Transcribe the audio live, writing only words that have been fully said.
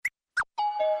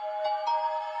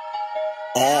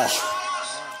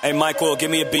Hey, Michael,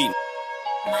 give me a beat.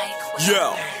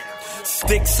 Yo.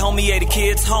 Sticks, homie, 80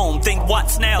 kids home. Think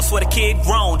what's now, swear the kid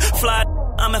grown. Fly,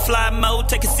 I'm in fly mode.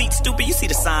 Take a seat, stupid, you see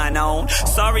the sign on.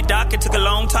 Sorry, doc, it took a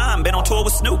long time. Been on tour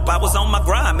with Snoop, I was on my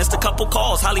grind. Missed a couple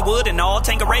calls, Hollywood and all.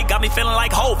 Tanqueray got me feeling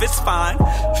like Hove, it's fine.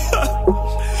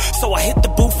 So I hit the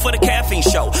booth for the Caffeine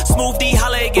Show. Smooth D,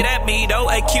 holla, get at me, though.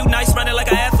 AQ, nice running like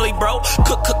an athlete, bro.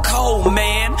 Cold,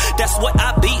 man. That's what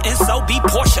I be, and so be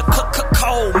Porsche.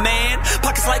 Cold, man.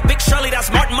 Pockets like Big Shirley,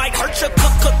 that's Martin Mike Hurtcha.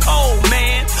 Cold,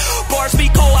 man. Bars be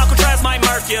cold, Alcatraz might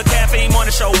murk ya. Caffeine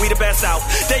Morning Show, we the best out.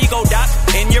 There you go, Doc,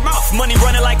 in your mouth. Money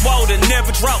running like water,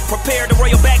 never drought. Prepare the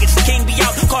royal baggage, the king be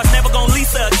out. Cars never gon'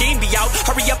 Lisa, king be out.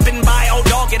 Hurry up and buy, old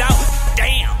dog, get out.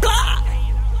 Damn, blah.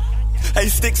 Hey,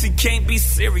 Sticks, he can't be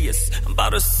serious. I'm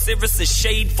about as serious as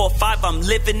Shade 4-5. I'm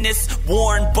living this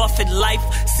Warren Buffett life.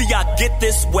 See, I get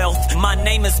this wealth. My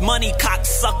name is Money,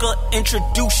 cocksucker.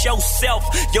 Introduce yourself.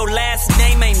 Your last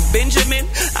name ain't Benjamin.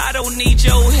 I don't need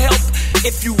your help.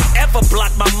 If you ever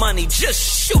block my money,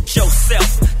 just shoot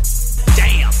yourself.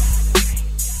 Damn.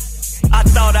 I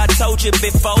thought I told you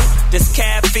before. This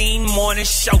Caffeine Morning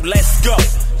Show. Let's go.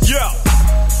 Yo.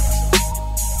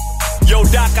 Yo,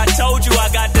 Doc, I told you I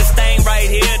got this thing right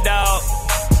here, dog.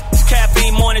 It's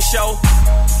Caffeine Morning Show.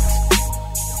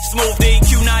 Smooth D,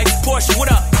 Q Nice, Porsche, what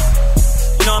up?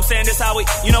 You know what I'm saying? This how we,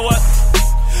 you know what?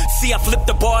 See, I flip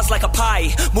the bars like a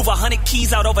pie. Move 100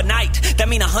 keys out overnight. That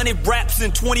mean 100 raps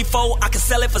in 24. I can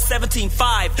sell it for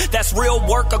 17.5. That's real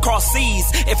work across seas.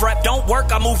 If rap don't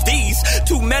work, I move these.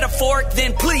 Too metaphoric,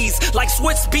 then please. Like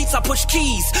Swiss beats, I push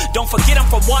keys. Don't forget I'm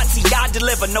from Watsy, I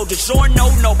deliver. No DiGiorno,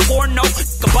 no porno.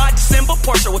 Goodbye December,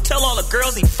 Porsche will tell all the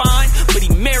girls he fine, but he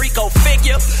married, go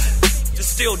figure.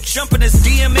 Just still jumping his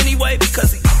DM anyway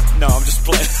because he... No, I'm just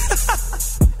playing.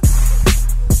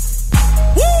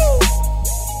 Woo!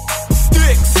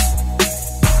 Sticks.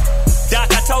 Doc,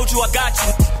 I told you I got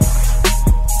you.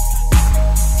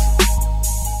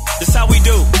 This how we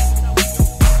do.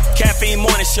 Caffeine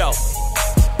Morning Show.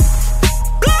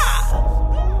 Blah!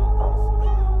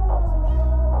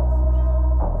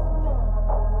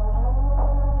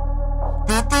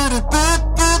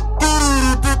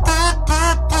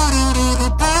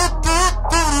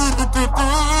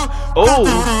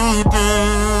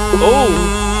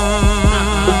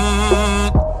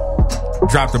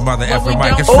 Drop the mother effing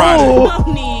mic. It's Friday. What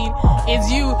we need is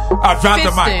you drop fisting.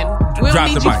 the mic. We'll Drop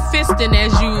need the you mic. fisting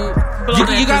as you blow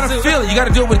that You gotta kazoo. feel it. You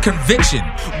gotta do it with conviction.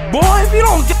 Boy, if you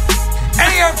don't get...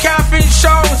 AM Caffeine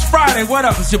Show, it's Friday. What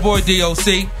up? It's your boy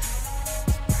DOC.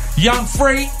 Young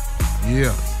Free.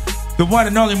 Yeah. The one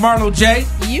and only Marlo J.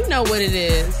 You know what it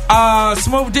is.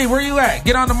 Smooth D, where you at?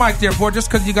 Get on the mic there, boy, just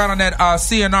because you got on that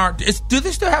CNR. Do they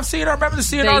still have CNR? Remember the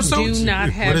CNR suits? They do not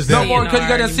have What is CNR. that? No more because you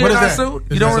got that anymore. CNR suit?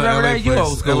 You don't remember that? You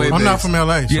old school. I'm not from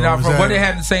LA. You're not from what they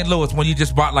had in St. Louis when you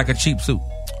just bought like a cheap suit.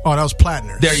 Oh, that was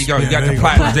Platinum. There you go. You Yeah, got there the you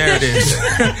platinum. There it is.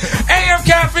 AM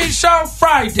Caffeine Show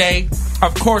Friday.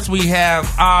 Of course, we have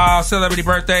celebrity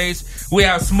birthdays. We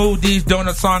have Smooth D's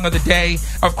Donut Song of the Day.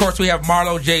 Of course, we have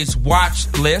Marlo J's Watch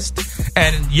List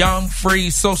and Young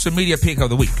Free's Social Media Pick of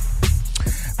the Week.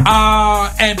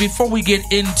 And before we get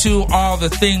into all the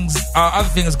things, other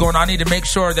things going on, I need to make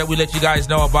sure that we let you guys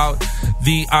know about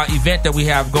the event that we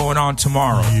have going on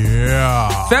tomorrow.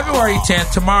 Yeah. February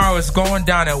 10th, tomorrow is going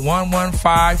down at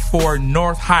 1154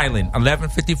 North Highland,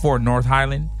 1154 North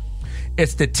Highland.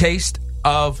 It's the Taste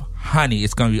of Honey.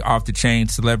 It's going to be off the chain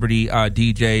celebrity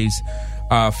DJs,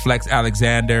 Flex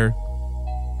Alexander,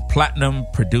 platinum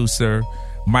producer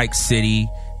Mike City,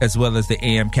 as well as the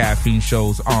AM Caffeine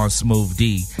Shows on Smooth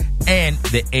D. And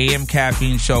the AM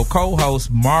Caffeine Show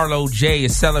co-host Marlo J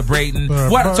is celebrating. So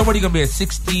what are you going to be at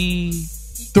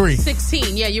 63?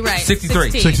 16. Yeah, you're right.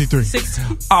 63. 63.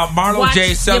 16. Marlo Watch J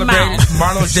your celebrating. mouth.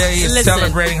 Marlo J is Listen,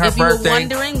 celebrating her if you birthday. were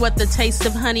wondering what the taste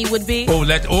of honey would be, It it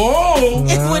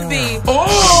would be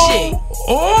shit.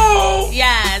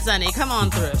 Yes, honey. Come on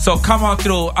through. So come on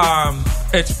through.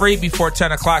 It's free before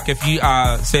 10 o'clock if you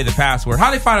say the password.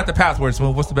 How do they find out the password,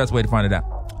 Smooth? What's the best way to find it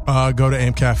out? Go to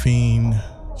AM Caffeine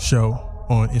Show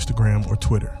on Instagram or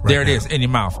Twitter. Right there it now. is, in your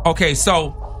mouth. Okay,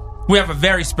 so we have a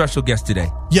very special guest today.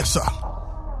 Yes, sir.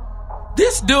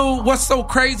 This dude, what's so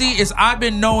crazy is I've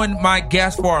been knowing my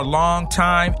guest for a long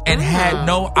time and had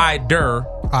no idea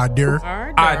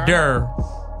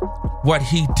what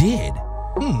he did.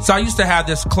 So I used to have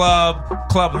this club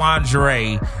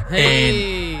lingerie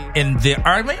in the,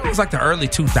 I mean, it was like the early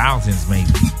 2000s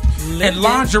maybe. And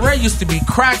lingerie used to be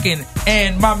cracking,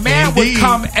 and my man would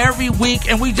come every week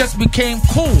and we just became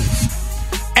cool.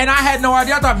 And I had no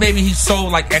idea. I thought maybe he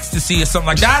sold like ecstasy or something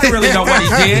like that. I didn't really know what he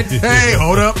did. Hey,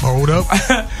 hold up.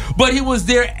 But he was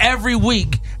there every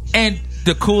week. And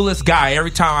the coolest guy.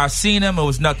 Every time I seen him, it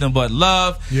was nothing but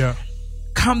love. Yeah.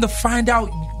 Come to find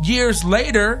out years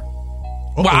later.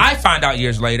 Well, I find out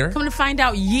years later. Come to find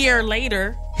out year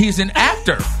later. He's an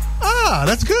actor.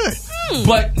 That's good.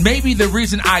 But maybe the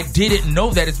reason I didn't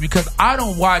know that is because I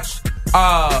don't watch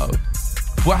adult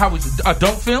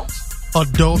films?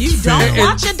 You don't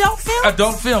watch adult films?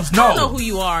 Adult films, no. I don't know who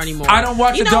you are anymore. I don't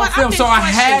watch adult films, so I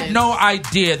had no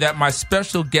idea that my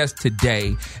special guest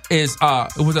today is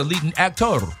was a leading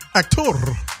actor.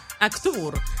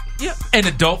 Yep. In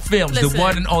adult films. Listen. The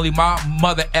one and only my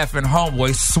mother effing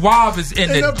homeboy. Suave is in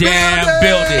the damn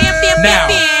building. Now,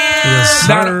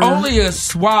 not only is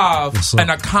Suave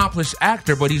an accomplished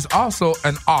actor, but he's also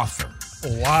an author.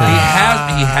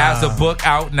 Wow. He has a book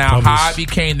out now, Published. How I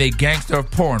Became the Gangster of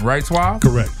Porn, right, Suave?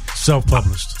 Correct.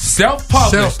 Self-published.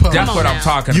 Self-published. That's what I'm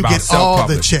talking you about. You get all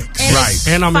the checks. Right.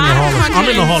 And I'm in the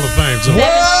Hall of Fame. So.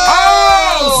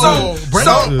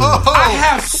 I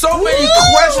have so many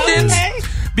questions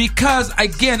because,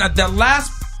 again, the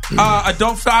last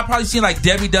adult film I've probably seen like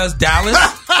Debbie Does Dallas.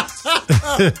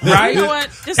 Right? You know what?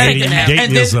 Just and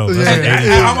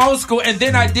then I'm old school. And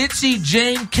then I did see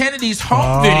Jane Kennedy's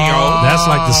home video. That's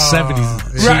like the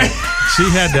 70s. Right. She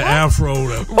had the afro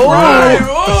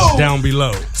down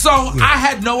below. So I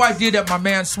had no idea that my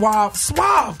man Suave.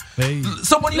 Hey.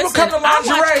 So when you would come to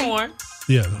lingerie,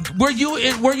 yeah, were you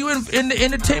in the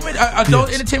entertainment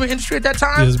adult entertainment industry at that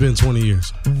time? It's been 20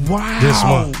 years. Wow. This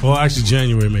month. Well, actually,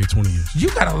 January made 20 years. You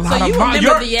got a lot so of you miles.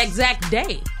 remember the exact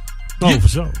day. Oh, for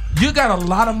sure. You got a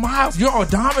lot of miles. Your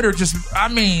odometer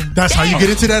that's how you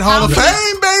get into that Hall of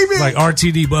Fame, baby. Like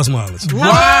RTD bus mileage.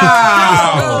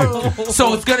 Wow.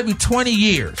 So it's going to be 20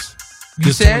 years.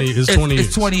 You said? It's 20 years.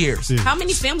 It's 20 years. Yeah. How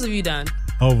many films have you done?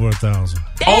 Over 1,000.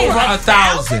 Over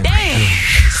 1,000. Damn.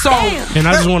 So, and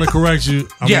I just want to correct you.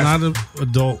 I'm not an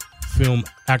adult film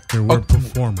actor. We're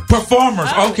performers.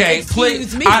 Performers. Okay,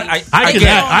 please. Me. I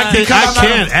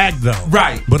can act though.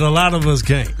 Right. But a lot of us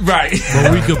can't. Right.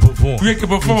 But we can perform. We can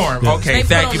perform. Yes. Okay,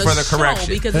 thank you for the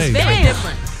correction. Because it's very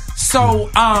different.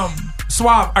 So,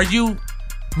 Suave, are you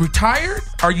retired?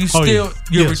 Are you still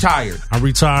you're retired? I'm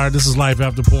retired. This is life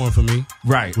after porn for me.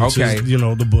 Right. Which Okay. is,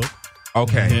 the book.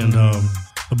 Okay. And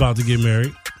about to get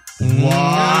married. Wow.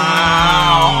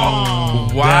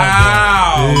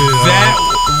 That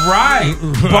right.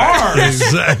 Bars.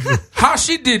 Exactly. How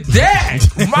she did that.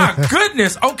 My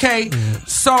goodness. Okay.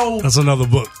 So that's another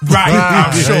book. Right.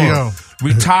 I'm sure. There you go.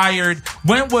 Retired.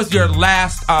 When was your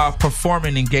last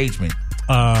performing engagement?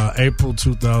 April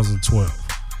 2012.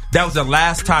 That was the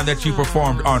last time that you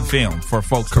performed on film for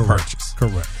folks to purchase.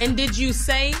 Correct. And did you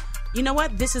say, you know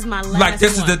what? This is my last. Like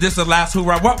this is the last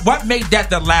hoorah. What made that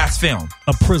the last film?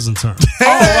 A prison term.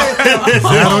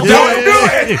 That'll do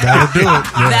it. That'll do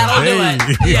it.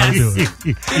 Yes. Do it.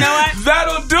 You know what?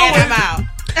 That'll do And it. I'm out.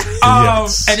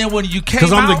 Yes. And then when you came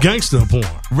because I'm out, the gangster of porn,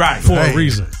 right? For a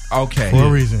reason. Okay. For a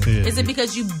reason. Yeah. Is it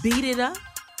because you beat it up?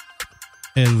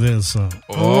 And then some.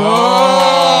 Hold up.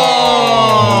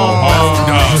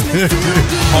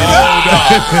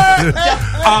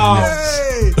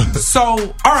 So,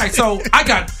 all right. So I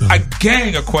got a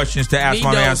gang of questions to ask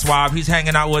my man Suave. He's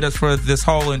hanging out with us for this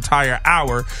whole entire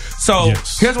hour. So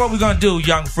here's what we're gonna do,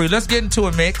 Young Free. Let's get into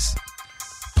a mix.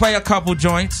 Play a couple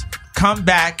joints. Come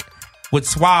back with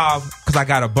Suave because I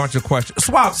got a bunch of questions.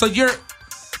 Suave. So your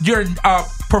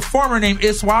performer name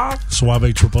is Suave? Suave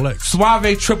XXX. Suave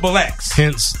XXX.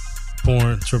 Hence,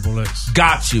 porn XXX.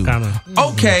 Got you.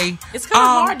 Okay. It's kind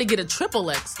of hard to get a triple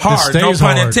X. Hard, no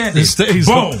pun intended. It stays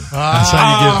boom. That's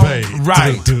how you get paid.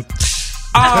 Right.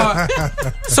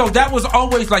 So that was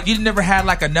always like you never had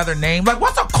like another name. Like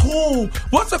what's a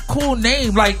cool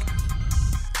name? Like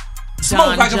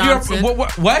Smoke. Like Johnson. If you're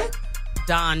what?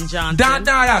 Don Johnson. Don,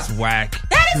 that's whack.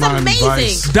 That is amazing.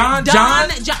 Vice. Don John.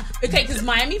 Okay, because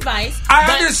Miami Vice.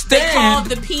 I understand. They call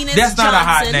the penis. That's not Johnson. a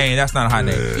hot name. That's not a hot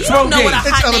name. You don't know what a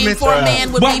hot name for a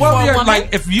man would be for a woman.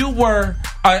 Like if you were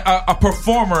a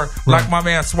performer like my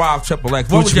man Suave XXX,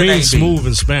 what would your name be? Smooth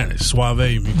in Spanish. Suave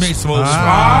means smooth.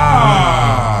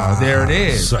 There it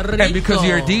is. And because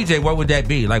you're a DJ, what would that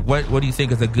be? Like what do you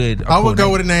think is a good? I would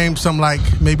go with a name, something like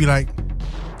maybe like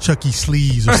Chucky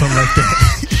Sleeves or something like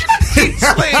that.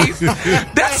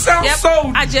 That sounds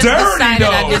so I just dirty, decided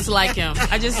though. I dislike him.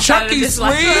 I just decided Chucky I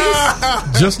dislike him.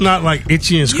 Sleeves? just not like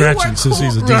itchy and scratchy since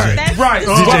he's a DJ. Right.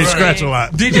 DJ Scratch a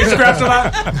lot. DJ Scratch a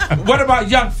lot. What about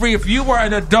Young Free? If you were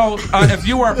an adult, if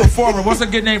you were a performer, what's a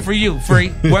good name for you, Free?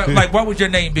 What would your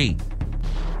name be?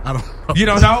 I don't know. You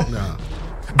don't know? No.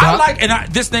 I like,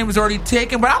 this name was already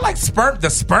taken, but I like the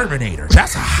Sperminator.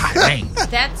 That's a hot name.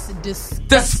 That's disgusting.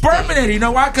 The Sperminator. You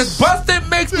know why? Because busting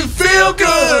makes me feel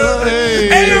good.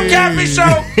 Hey, your Caffeine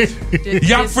Show.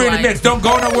 Young Free in the mix. Don't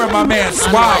go nowhere, my man.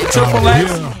 Suave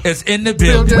XXX is in the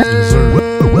building.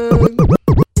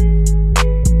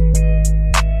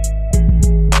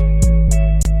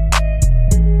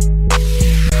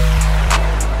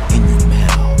 In your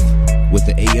mouth with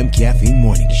the AM Caffeine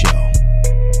Morning Show.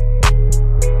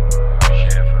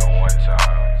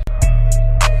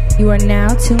 You are now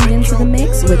tuned into the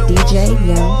mix with DJ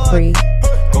Young Free.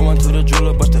 Going to the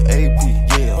jeweler, bust the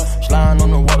AP, yeah. Sliding on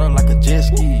the water like a jet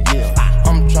ski, yeah.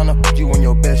 I'm tryna put you on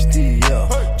your bestie, yeah.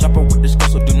 Chopper with this girl,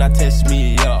 so do not test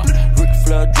me, yeah. Ric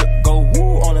Flair drip, go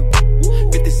woo on the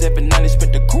 5790,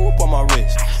 spent the coupe on my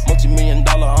wrist.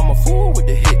 Multi-million-dollar, I'm a fool with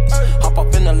the hits. Hop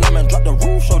up in the lemon, drop the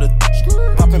roof, show the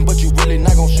poppin', but you really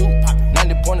not gon' shoot.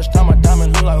 90 pointers, time my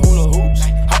diamond look like hula hoops.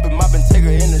 Hoppin', moppin', take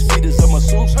her in the seats of my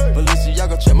suits.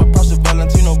 Balenciaga, check my price of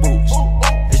Valentino boots.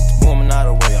 It's the woman out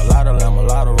of way, a lot of lamb, a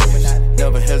lot of race.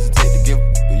 Never hesitate to give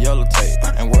the yellow tape.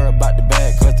 Ain't worry about the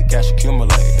bag, cause the cash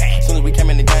accumulate. Soon as we came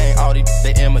in the game, all these,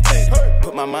 they imitated.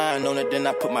 Put my mind on it, then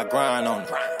I put my grind on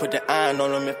it. Put the iron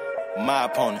on them, my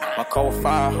opponent. My code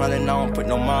 500, I don't put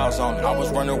no miles on it. I was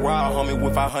running wild, homie,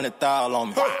 with 500,000 on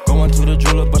me. Going to the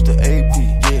jeweler, bust the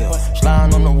AP, yeah.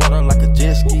 Sliding on the water like a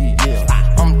jet ski, yeah.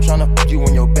 I'm tryna put you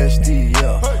on your bestie,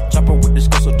 yeah. Chopper with this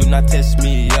girl, so do not test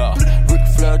me, yeah. Ric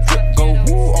Flair drip, go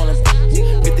woo on the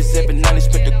 5790,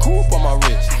 spent the coupe on my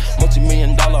wrist.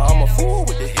 Multi-million-dollar, I'm a fool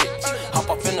with the hits. Hop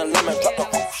up in the lemon, drop the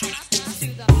roof.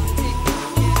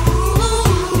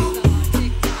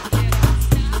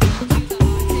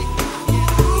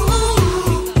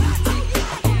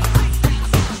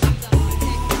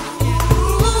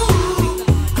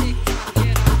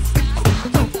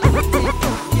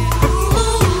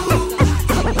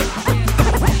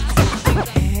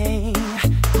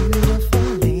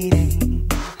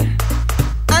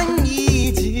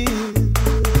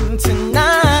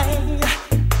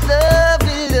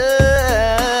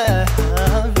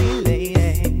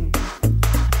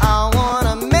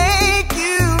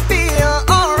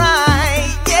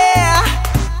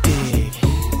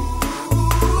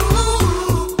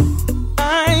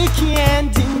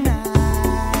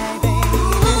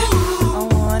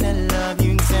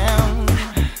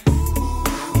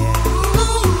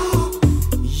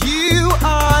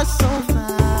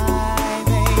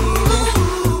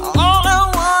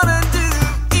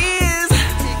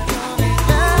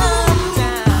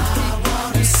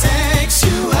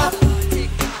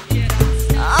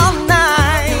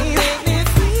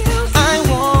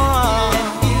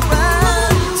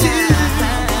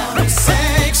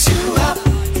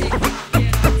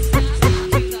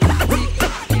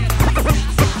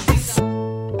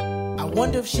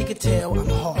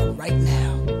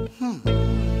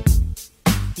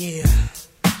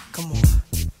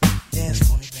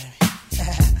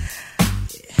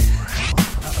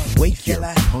 Wake your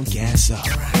punk ass up.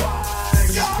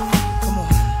 Come on.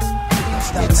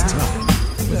 It's time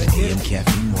for the AM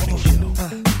Caffeine Morning Show.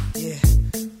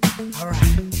 All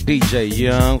right. DJ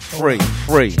Young Free.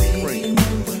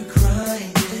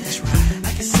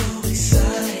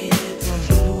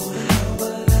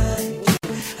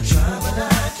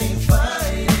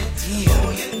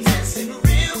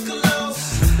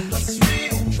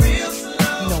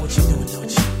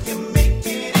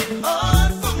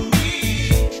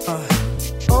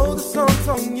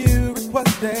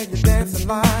 You're dancing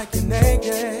like you're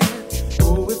naked.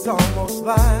 Oh, it's almost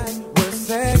like we're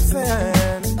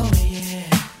sexing. Oh, yeah.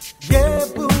 Yeah,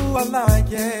 boo, I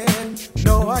like it.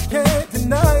 No, I can't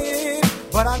deny it.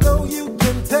 But I know you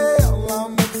can tell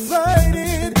I'm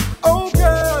excited. Oh,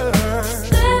 girl.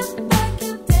 Step like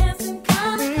you're dancing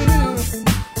kind of close.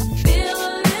 Feel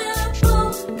a little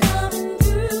boom coming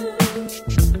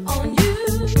through on you.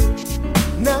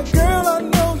 Now, girl, I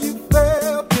know you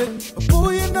felt it. But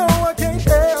boy, you know I can't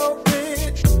help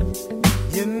it.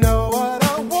 You know what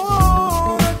I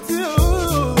wanna do.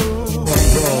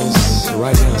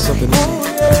 Right now, something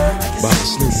about the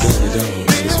Snoop Doggy Dogg.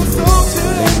 This one goes to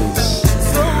the ladies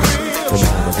from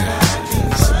all the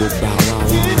guys. A big bow wow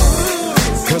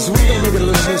wow. Cause we gonna make it a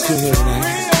little history here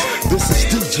tonight. This is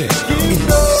DJ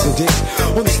Easy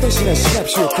on the station that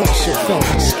slaps you across your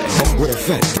face with a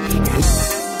fat.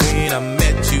 When I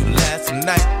met you last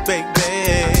night,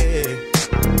 baby,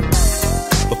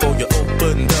 before you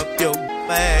opened up your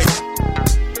bag,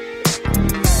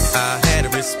 I had a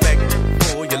respect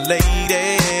for your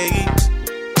lady,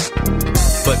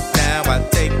 but now I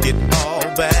take it all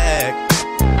back,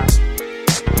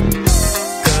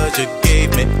 cause you gave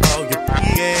me all your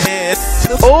yes.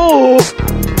 Ooh.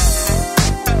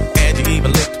 And you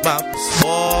even licked my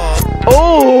sword.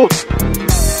 Ooh.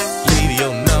 Leave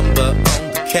your number on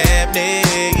the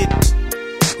cabinet.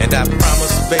 And I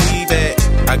promise, baby,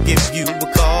 I'll give you a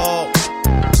call.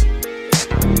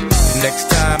 Next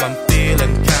time I'm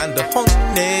feeling kinda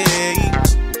horny,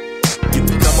 you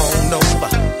can come on over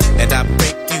and I'll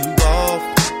break you off.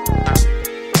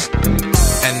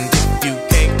 And if you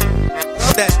can't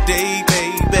that day,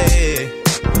 baby,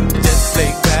 just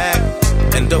lay back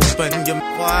and open your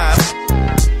mouth.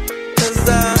 'Cause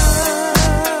I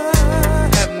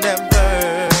have never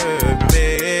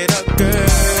met a girl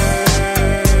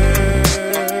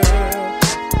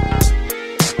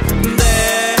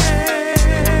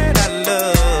that I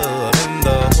love in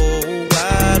the whole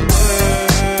wide world.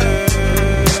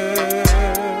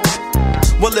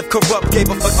 Well, if corrupt gave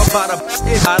a fuck about a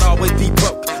I'd always be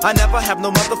broke. I never have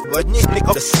no motherfucking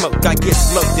nigga to smoke. I get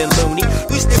smoked and loony.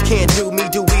 You still can't do me.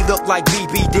 Do we look like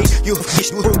BBD? You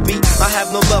fish ruby. I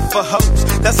have no love for hoes.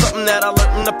 That's something that I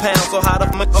learned in the pound. So how the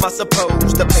fuck am I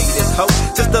supposed to pay this hoe?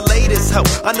 Just the latest hoe.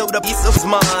 I know the piece of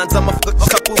mine. I'ma fuck a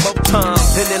couple more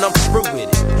times and then I'm through with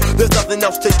it. There's nothing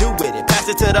else to do with it. Pass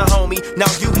it to the homie.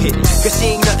 Now you hit it. 'Cause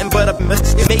she ain't nothing but a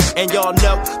miss to me. And y'all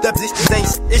know that this ain't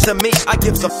it's to me. I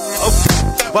give some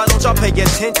why don't y'all pay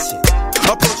attention?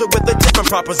 Approach it with a different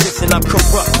proposition. I'm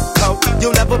corrupt, oh,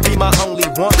 you'll never be my only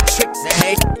one. Tricks,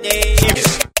 hey.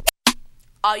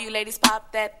 All you ladies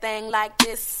pop that thing like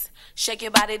this. Shake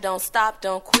your body, don't stop,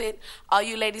 don't quit. All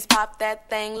you ladies pop that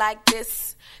thing like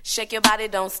this. Shake your body,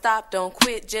 don't stop, don't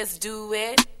quit. Just do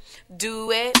it,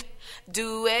 do it,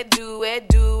 do it, do it,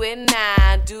 do it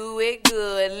now. Do it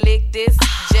good, lick this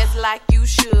just like you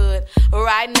should.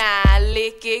 Right now,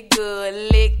 lick it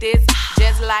good, lick this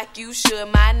just like you should.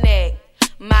 My neck,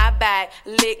 my back,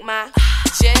 lick my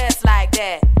just like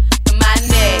that. My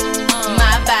neck,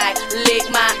 my back, lick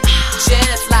my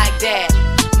just like that.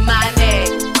 My neck,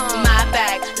 my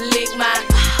back, lick my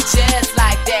just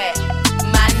like that.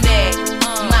 My neck,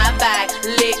 my back,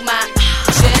 lick my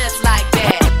just like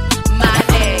that. My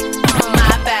neck,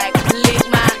 my back, lick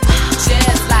my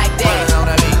just like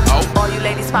that. All you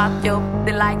ladies pop yo,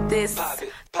 they like this.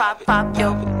 Pop, pop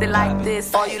yo, they like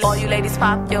this. All you ladies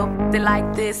pop yo, they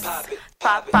like this.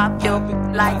 Pop, pop yo,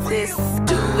 like this.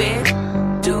 Do it,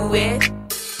 do it,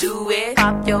 do it.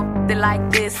 Pop yo, they like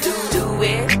this. Do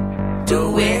it,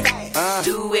 do it,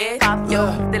 do it. Pop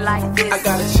yo, they like this. I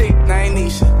got a chick named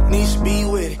Nisha be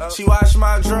with it. She wash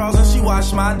my drawers and she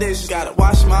wash my dishes. Gotta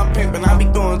wash my pimp and I be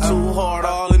going too hard.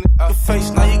 All in the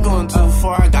face, now you going too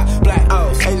far. I got black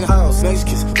hoes, Asian hoes,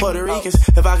 Mexicans, Puerto Ricans.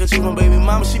 If I could choose my baby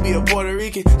mama, she be a Puerto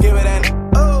Rican. Give her that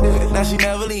now she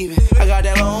never leaving. I got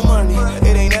that long money,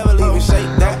 it ain't never leaving.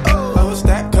 Shake that, oh,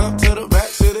 stack, come to the back,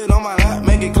 sit it on my lap,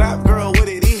 make it clap, girl, what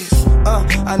it is.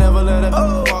 I never let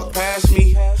her walk past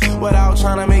me without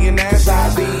trying to make it nasty.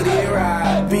 I beat it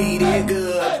right, beat it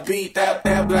good, beat that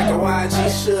like a YG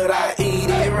should. I eat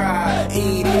it right,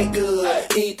 eat it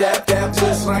good, eat that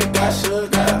just like I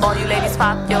should. All you ladies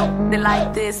pop yo, they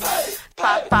like this.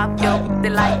 Pop, pop yo, they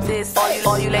like this.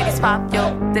 All you ladies pop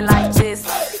yo, they like this.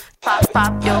 Pop,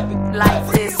 pop yo, like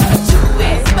this. Do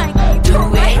it,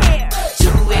 do it,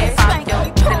 do it. Pop yo,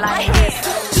 they like this.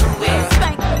 Do it,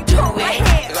 do it, do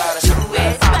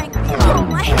it.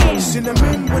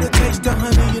 Cinnamon with a taste of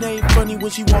honey, it ain't funny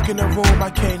when she walk in the room. I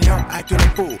can't help acting a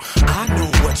fool. I know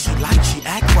what she like, she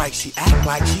act right, she act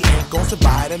like she ain't gon'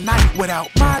 survive the night without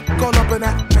my going up in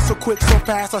that. So quick, so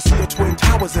fast, I see her twin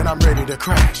towers and I'm ready to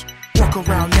crash. Walk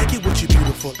around naked with you,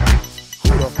 beautiful.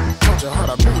 Who the told you how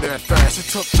to move that fast?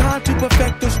 It took time to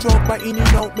perfect the stroke by any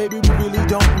note. Maybe we really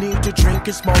don't need to drink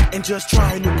and smoke and just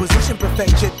try a new position,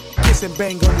 perfect it. Kiss and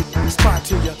bang on the spot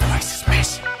till your voice is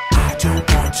missing. I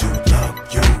don't want to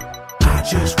love you, I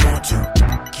just want to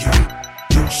you.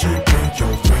 You should bring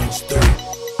your friends through.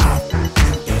 I'm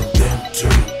you and them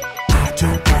too. I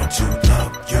don't want to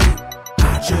love you,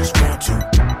 I just want to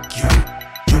you.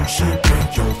 You should bring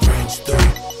your friends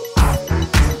through. I'm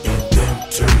you and them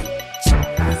too.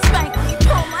 Spanky,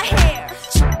 pull my hair.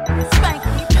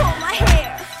 Spanky, pull my hair.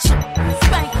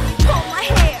 Spanky, pull my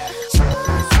hair.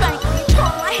 Spanky,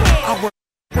 pull my hair. I work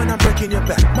when I'm breaking your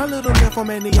back. My little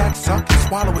nymphomaniac suck and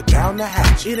swallow it down the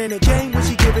hatch. It ain't a game when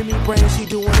she giving me brain. She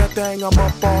doing her thing. I'm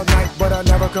up all night, but I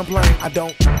never complain. I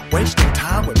don't waste no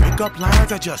time with pickup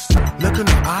lines. I just look in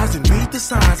her eyes and read the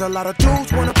signs. A lot of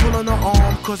dudes wanna pull on her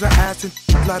arm, cause her ass and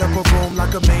light up a room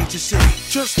like a major city.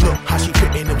 Just look how she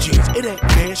fit in them jeans. It ain't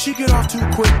fair. She get off too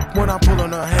quick when I'm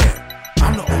pulling her hair.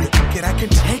 I'm the only kid I can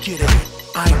take it in.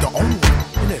 I ain't the only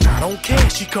one in and I don't care.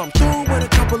 She come through with a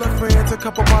couple of friends, a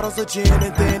couple bottles of gin,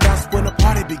 and then that's when the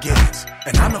party begins.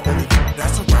 And I'm the only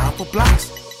that's around for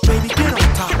blocks. Baby, get on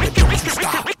top and don't you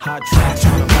stop. Hot tracks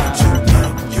on about you,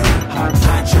 you. Hot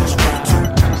tracks just want to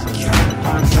you.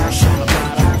 Hot tracks on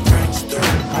about your friends through.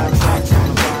 Hot tracks on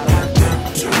about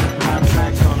them too. Hot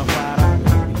tracks on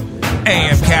about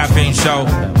AM Caffeine Show.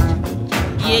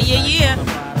 Yeah.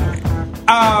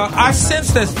 I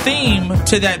sensed a theme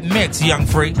to that mix, Young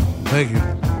Free. Thank you.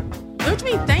 What do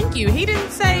you mean, thank you? He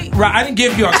didn't say... Right, I didn't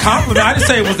give you a compliment. I didn't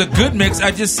say it was a good mix.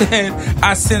 I just said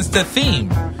I sensed a theme.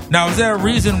 Now, is there a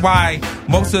reason why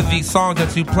most of these songs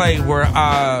that you played were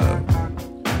had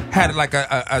like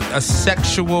a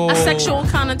sexual... A sexual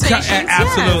connotation?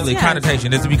 Absolutely, yes.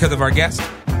 connotation. Is it because of our guest?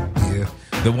 Yeah.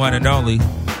 The one and only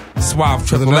Suave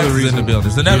XXX is in the building.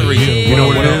 It's another reason. Yeah. You know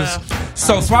what it is?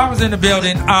 So Suave is in the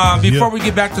building. Before we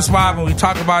get back to Suave and we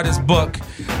talk about his book,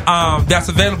 that's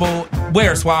available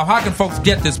where, Suave? How can folks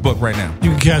get this book right now?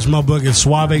 You can catch my book at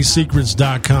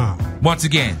SuaveSecrets.com. Once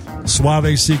again,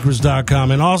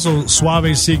 SuaveSecrets.com, and also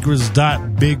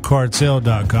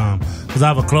SuaveSecrets.BigCartel.com, because I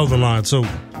have a clothing line too.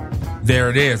 There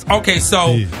it is. Okay,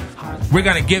 so we're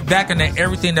going to get back into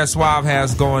everything that Suave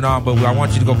has going on, but I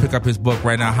want you to go pick up his book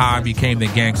right now, How I Became the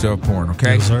Gangster of Porn,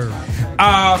 okay? Yes, sir.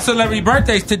 Celebrity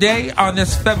birthdays today on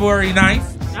this February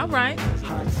 9th. All right.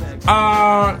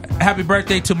 Happy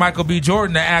birthday to Michael B.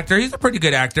 Jordan, the actor. He's a pretty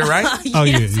good actor, right? Oh,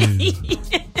 yeah.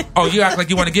 Oh, you act like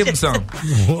you want to give him some.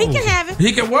 He can have it.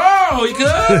 He can, whoa, he could.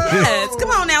 Yes. Come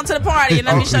on now to the party and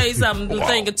let me show you something, a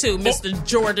thing or two, Mr.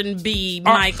 Jordan B.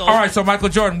 Michael. All right, so Michael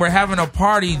Jordan, we're having a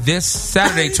party this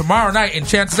Saturday, tomorrow night, and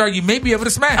chances are you may be able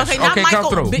to smash. Okay, not Michael, come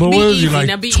through. But what is he, like,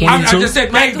 now be 22? I just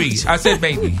said maybe. I said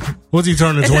maybe. What's he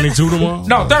turning 22 tomorrow?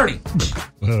 No, 30.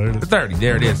 30.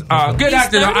 There it is. Good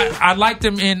actor. I liked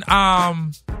him in.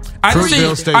 I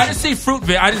didn't see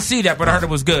Fruitville. I didn't see that, but I heard it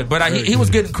was good. But he was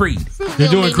good in Creed. They're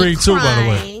doing Creed 2, by the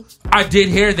way. I did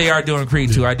hear they are doing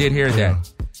Creed 2. I did hear that.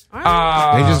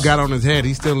 They just got on his head.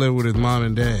 He still live with his mom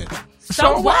and dad.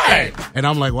 So what? And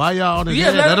I'm like, why y'all on his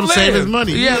head? Let him save his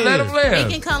money. Yeah, let him live.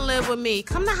 He can come live with me.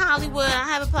 Come to Hollywood. I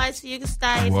have a place for you to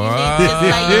stay. If What? you need to just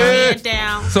lay your head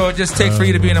down. So it just takes for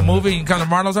you to be in a movie and come to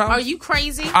Marlo's house? Are you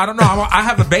crazy? I don't know. I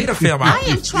have a beta film.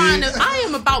 I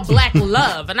am about black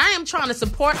love, and I am trying to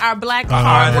support our black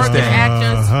hard-working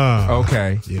actors.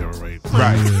 Okay. Yeah, right.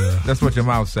 Right. That's what your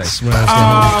mouth says.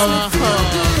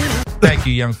 Thank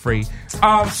you, Young Free.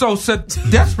 So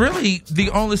that's really the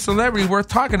only celebrity worth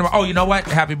talking about. Oh, you know what?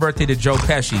 Happy birthday to Joe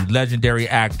Pesci, legendary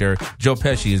actor. Joe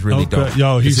Pesci is really dope.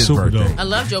 Yo, he's super dope. I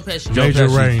love Joe Pesci. Major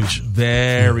range.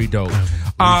 Very dope.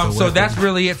 So that's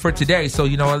really it for today. So,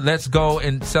 you know what? Let's go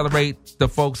and celebrate the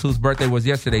folks whose birthday was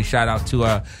yesterday. Shout out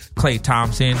to Klay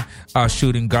Thompson,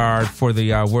 shooting guard for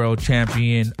the world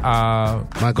champion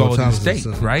Golden State,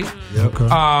 right? Yeah, okay.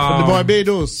 From the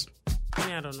Barbados. Yeah,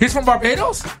 I don't know. He's from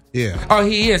Barbados? Yeah. Oh,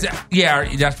 he is.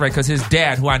 Yeah, that's right. Because his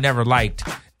dad, who I never liked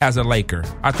as a Laker,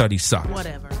 I thought he sucked.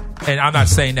 Whatever. And I'm not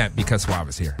saying that because Suave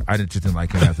is here. I just didn't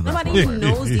like him after that. Nobody even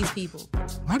knows these people.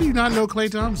 How do you not know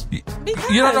Klay Thompson? Because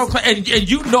you don't know Klay, and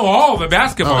you know all the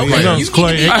basketball Oh, players. yeah. She knows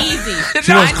Clay.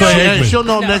 She knows Clay Aikman. She'll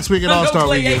know him next week at All-Star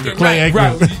Weekend. Clay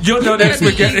Aikman. Right. You'll know next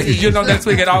week. You'll know next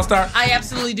week at All-Star. I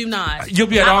absolutely do not. You'll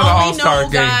be at all the All-Star I only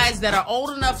know games. guys that are old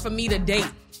enough for me to date.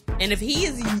 And if he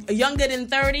is younger than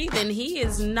 30, then he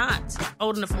is not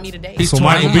old enough for me to date. He's So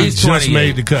 20. Michael B. He's just 28.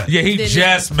 made the cut. Yeah, he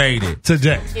just made it.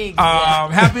 Today. Exactly.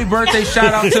 Happy birthday!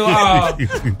 Shout out to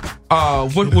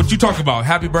what you talking about?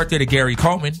 Happy birthday to Gary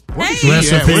Coleman. Rest in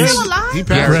peace. He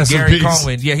passed. Rest in Gary peace.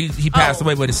 Coleman. Yeah, he passed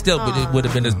away, but it would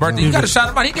have been his birthday. You got to shout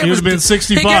him out. He would have been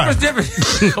 65. He gave us different.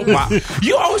 Wow.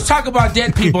 You always talk about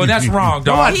dead people, and that's wrong,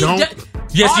 dog. No, I don't.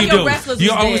 Yes, all you your do. wrestlers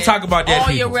You was always dead. talk about dead all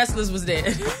people. your wrestlers was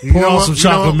dead. Pour on some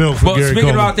chocolate milk for But Gary speaking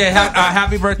Coleman. about that,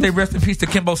 happy birthday, rest in peace to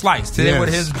Kimbo Slice. Today would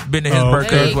have been his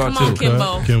birthday as well, come on, too.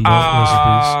 Kimbo. Kimbo, rest in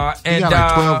peace. He And got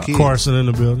like 12 kids. Carson in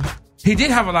the building. he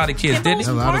did have a lot of kids, Kimbo didn't was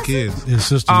he? A lot of kids. His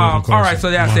sister. All right, so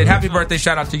that's it. Happy birthday,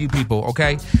 shout out to you people,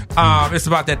 okay? It's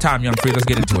about that time, Young Free. Let's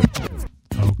get into it.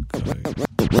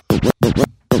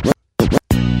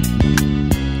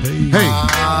 Hey.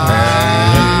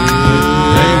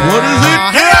 Hey, what is it?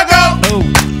 Here I go.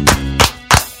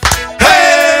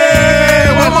 Hey,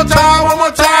 one more time.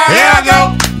 Here I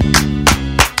go.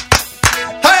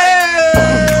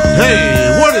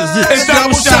 Hey, what is this? It's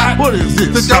double shot. What is this?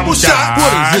 The double shot.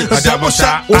 What is this? A double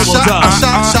shot. One more time.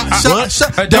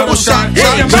 Shot. A double shot.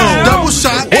 Here you go. Double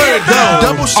shot. Where it go?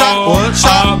 Double shot. One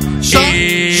shot. Shot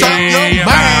your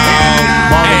mind.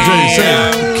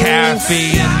 AM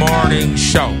Caffeine Morning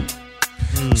Show.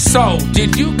 So,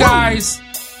 did you guys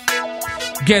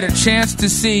get a chance to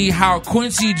see how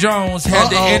Quincy Jones had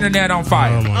the internet on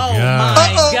fire. Oh,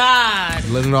 my God.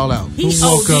 Let it all out. Who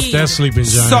woke up that sleeping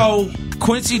giant? So,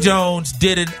 Quincy Jones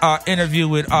did an interview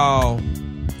with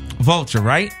Vulture,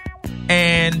 right?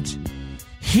 And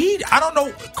I don't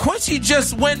know, Quincy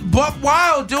just went buck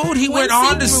wild, dude. He went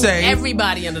on to say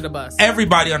everybody under the bus.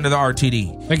 Everybody under the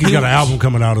RTD. I think he's got an album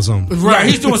coming out or something. Right,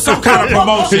 he's doing some kind of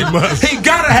promotion. He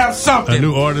gotta have something. A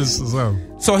new artist or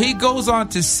something. So he goes on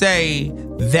to say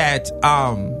that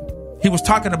he was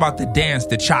talking about the dance,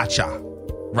 the cha-cha.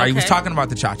 Right? He was talking about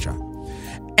the cha-cha.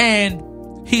 And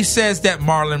he says that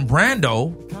Marlon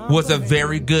Brando was a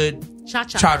very good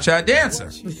cha-cha dancer.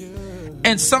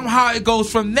 And somehow it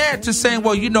goes from there to saying,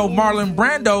 well, you know, Marlon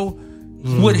Brando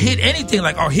would hit anything.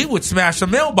 Like, he would smash a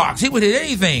mailbox. He would hit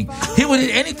anything. He would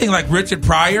hit anything like Richard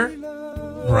Pryor.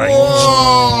 Right.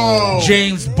 Whoa.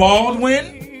 James Baldwin.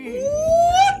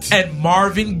 What? And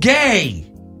Marvin Gaye.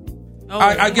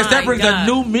 I guess that brings a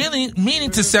new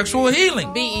meaning to sexual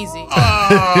healing. Be easy.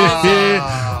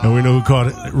 And we know who caught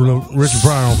it. Richard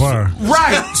Pryor on fire.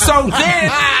 Right. So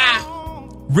then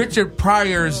Richard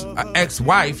Pryor's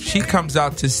ex-wife, she comes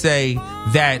out to say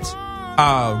that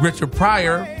Richard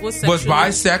Pryor was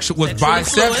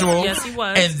bisexual, yes, he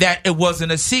was. and that it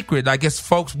wasn't a secret. I guess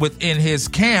folks within his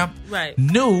camp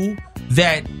knew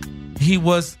that he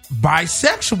was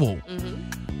bisexual. Mm-hmm.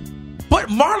 But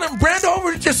Marlon Brando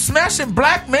over just smashing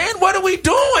black men? What are we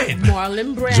doing?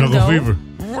 Marlon Brando. Jungle Fever.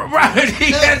 Right,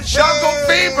 he had Jungle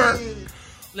Fever.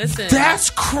 Listen. That's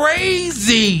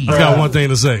crazy. I got one thing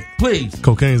to say. Please.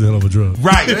 Cocaine's a hell of a drug.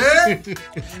 Right.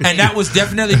 And that was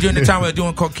definitely during the time we were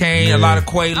doing cocaine, a lot of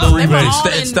Quaaludes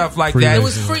and stuff like that. It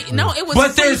was free. No, it was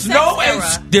but free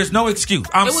there's no excuse.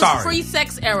 I'm sorry. It was free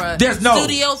sex era. There's no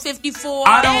Studio 54.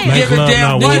 I don't give a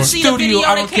damn what studio.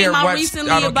 I don't care what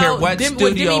studio.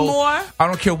 I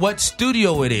don't care what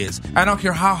studio it is. I don't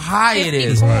care how high it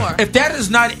is. If that is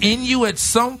not in you at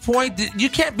some point, you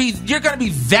can't be. You're going to be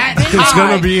that high. It's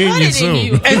going to be in you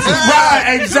soon.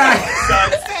 Right,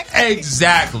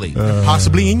 exactly.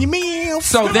 Possibly in your meal.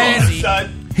 So then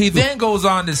he then goes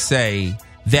on to say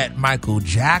that Michael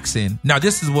Jackson. Now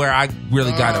this is where I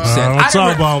really got upset. Don't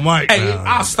talk about Mike. Hey,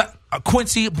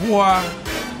 Quincy, boy,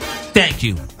 thank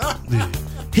you.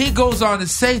 He goes on to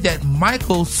say that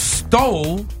Michael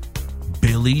stole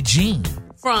Billie Jean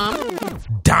from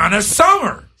Donna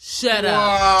Summer. Shut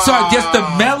up. So I guess the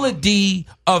melody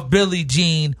of Billie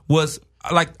Jean was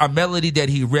like a melody that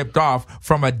he ripped off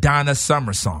from a Donna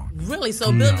Summer song. Really? So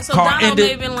Donna may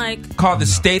have been like... Called The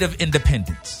State of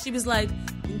Independence. She was like...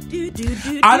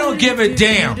 I don't give a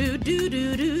damn.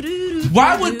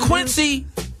 Why would Quincy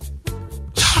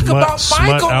talk about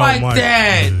Michael like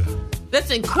that?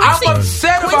 Listen, Quincy, I'm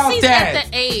upset about that.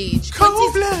 At the age.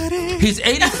 He's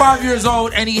 85 years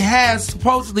old and he has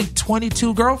supposedly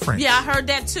 22 girlfriends. Yeah, I heard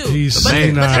that too. He's but let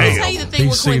me tell you the thing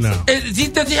with Quincy.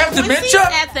 Does he have dementia?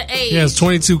 At the age. He has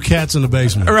 22 cats in the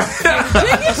basement. Right.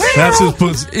 That's his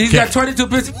pussy. He's got 22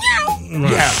 pussy.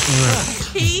 Right. Yeah.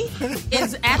 He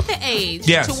is at the age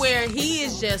to where he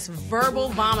is just verbal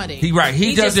vomiting.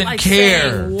 He doesn't just,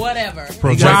 care. Whatever.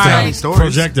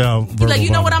 Projectile. He's like,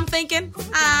 you know what I'm thinking?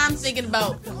 I'm thinking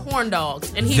about corn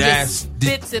dogs, and he just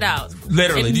spits it out.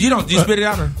 Literally, you spit it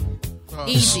out or?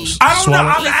 Easy. I don't know.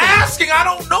 I'm asking. I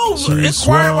don't know.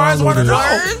 Inquiring minds want to know.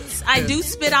 Words. I do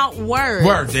spit out words.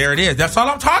 Words. There it is. That's all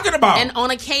I'm talking about. And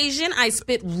on occasion, I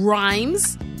spit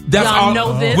rhymes. That's Y'all all,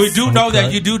 know this. We do know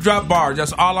that you do drop bars.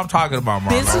 That's all I'm talking about, Marlo.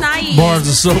 Biz naive. Bars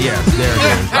are so. Yes, there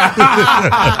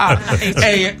it is.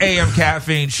 AM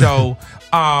Caffeine Show.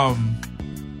 I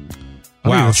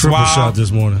need a triple shot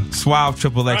this morning. Suave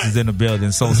XXX is in the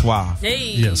building. So Suave.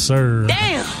 Hey. Yes, sir.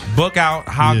 Damn. Book out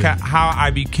how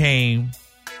I became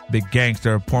the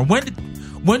gangster of porn.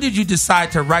 When did you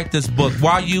decide to write this book?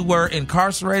 While you were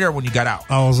incarcerated or when you got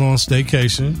out? I was on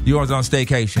staycation. You was on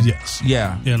staycation? Yes.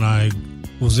 Yeah. And I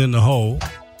was in the hole.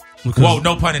 Whoa,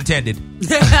 no pun intended.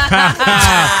 Okay,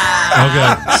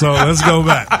 so let's go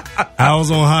back. I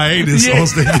was on hiatus on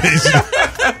staycation.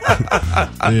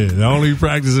 The only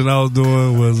practicing I was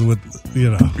doing was with,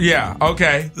 Yeah,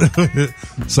 okay.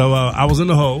 So I was in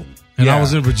the hole, and I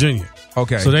was in Virginia.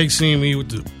 Okay. So they seen me with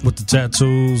the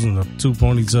tattoos and the two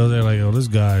ponytails. They're like, "Oh, this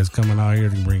guy is coming out here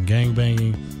to bring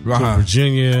gangbanging to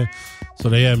Virginia." So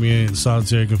they had me in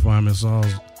solitary confinement. So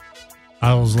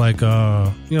I was like, what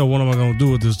am I going to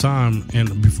do at this time?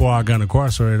 And before I got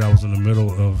incarcerated, I was in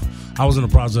the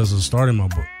process of starting my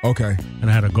book. Okay. And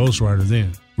I had a ghostwriter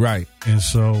then. Right. And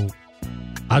so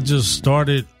I just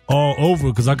started all over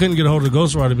because I couldn't get a hold of the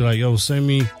ghostwriter to be like, yo, send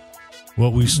me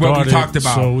what we started. What we talked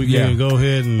about. So we can go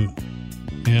ahead and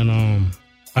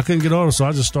I couldn't get older, so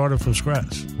I just started from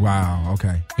scratch. Wow.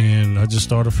 Okay. And I just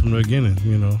started from the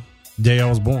beginning. Day I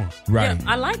was born. Right.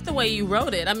 Yeah, I like the way you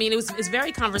wrote it. I mean, it's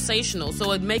very conversational,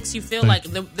 so it makes you feel like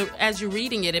as you're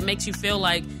reading it, it makes you feel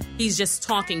like he's just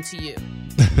talking to you.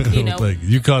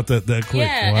 You caught that quick.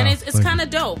 Yeah, wow. and it's kind of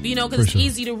dope, because it's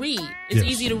easy to read. It's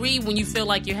easy to read when you feel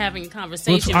like you're having a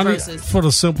conversation versus for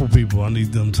the simple people. I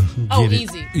need them to get it.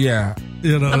 Easy. Yeah,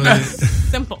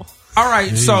 simple. All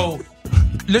right, so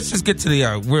let's just get to the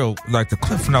the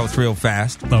Cliff Notes real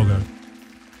fast. Okay.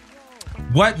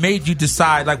 What made you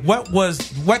decide? Like, what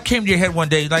came to your head one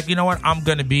day? Like, you know what? I'm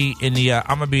gonna be in the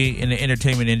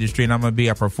entertainment industry, and I'm gonna be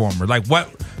a performer. Like, what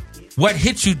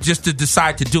hit you just to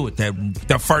decide to do it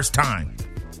the first time?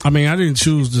 I mean, I didn't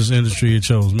choose this industry; it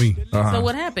chose me. So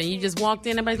what happened? You just walked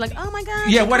in, everybody's like, "Oh my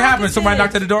god!" Yeah, what happened? Somebody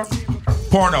knocked at the door.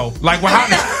 Porno. Like, what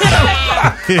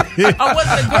happened? Or was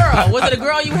it a girl? Was it a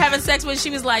girl you were having sex with? She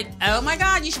was like, "Oh my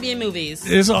god, you should be in movies."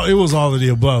 It was all of the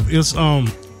above.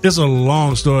 It's a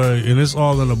long story, and it's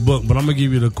all in the book, but I'm going to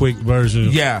give you the quick version.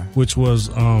 Yeah. Which was,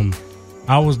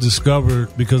 I was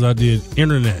discovered because I did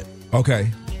internet.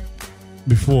 Okay.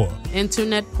 Before.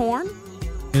 Internet porn?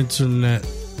 Internet.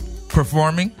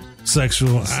 Performing?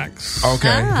 Sexual acts. Okay.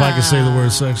 If I can say the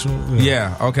word sexual.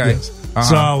 Yeah, okay. Yes.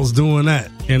 So I was doing that,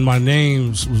 and my name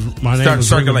was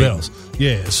ringing bells.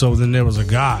 Yeah, so then there was a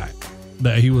guy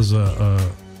that he was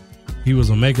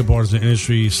a makeup artist in the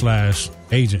industry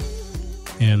 / agent.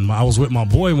 And I was with my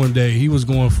boy one day. He was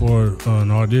going for an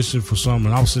audition for something,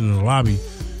 and I was sitting in the lobby.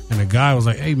 And the guy was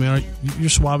like, "Hey, man, you're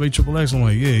Suave XXX." I'm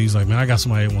like, "Yeah." He's like, "Man, I got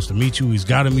somebody that wants to meet you. He's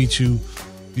got to meet you.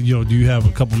 Do you have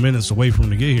a couple minutes to wait for him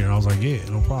to get here?" And I was like, "Yeah,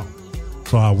 no problem."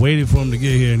 So I waited for him to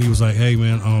get here, and he was like, "Hey,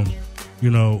 man,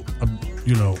 you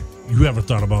ever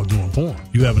thought about doing porn?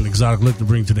 You have an exotic look to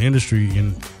bring to the industry,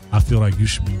 and I feel like you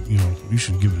should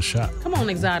give it a shot." Come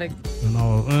on, exotic. And I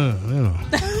was,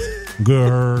 good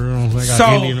her, I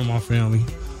got Indian in my family.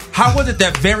 How was it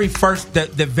that very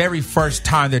first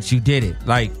time that you did it?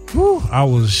 Like, I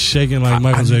was shaking like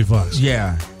Michael J. Fox.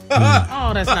 Yeah.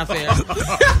 Oh, that's not fair.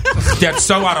 That's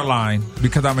so out of line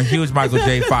because I'm a huge Michael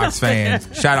J. Fox fan.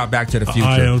 Shout out Back to the Future.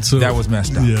 I am too. That was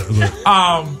messed up.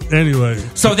 Yeah. Anyway,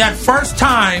 so that first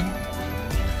time,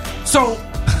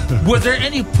 was there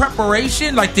any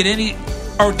preparation? Like,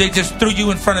 or they just threw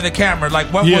you in front of the camera? Like,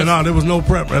 what? Yeah, no, there was no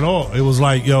prep at all. It was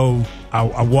like,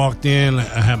 I walked in, I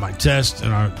had my test,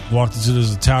 and I walked into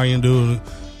this Italian dude,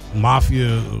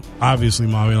 Mafia, obviously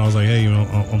Mafia, and I was like, "Hey,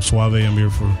 I'm Suave, I'm here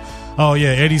for." "Oh yeah,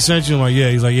 Eddie sent you." I'm like, "Yeah."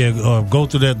 He's like, "Yeah, go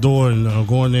through that door and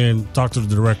go in there and talk to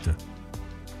the director."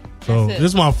 So this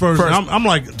is my first. I'm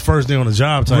like first day on the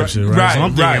job type shit, right? So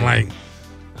I'm thinking like,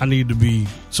 I need to be.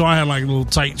 So I had like a little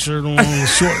tight shirt on,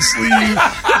 short sleeve,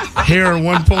 hair in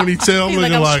one ponytail. I'm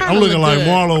looking like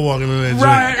Marlo walking in that joint.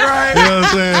 Right. You know what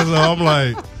I'm saying? So I'm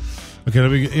like,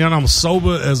 okay, I'm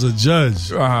sober as a judge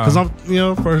because I'm,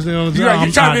 first day on the job.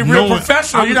 You're trying to be real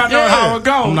professional. You're not knowing how it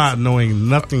goes. I'm not knowing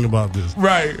nothing about this.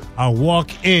 Right. I walk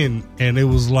in and it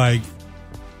was like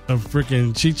a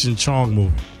freaking Cheech and Chong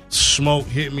movie. Smoke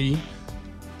hit me.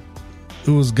 It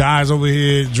was guys over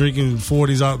here drinking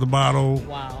 40s out the bottle.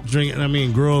 Wow.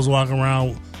 Drinking, girls walking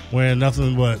around wearing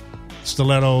nothing but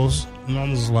stilettos. And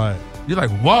I'm just like, you're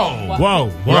like, whoa. Whoa.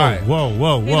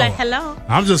 You're like, hello.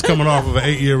 I'm just coming off of an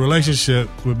 8-year relationship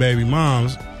with baby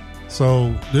moms.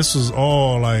 So this was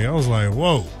all like, I was like,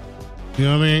 whoa. You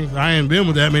know what I mean? I ain't been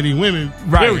with that many women.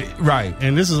 Right.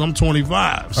 And I'm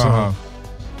 25. So,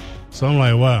 so I'm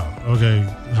like, wow, okay,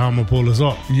 how I'm going to pull this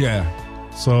off? Yeah.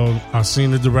 So I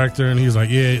seen the director, and he's like,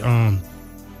 "Yeah, I'm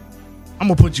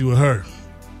gonna put you with her."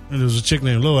 And there was a chick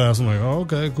named Lil Ass. I'm like, "Oh,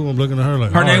 okay, cool." I'm looking at her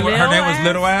like, her name was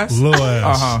Little Ass. Lil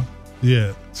Ass.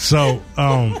 Yeah. So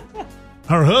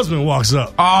her husband walks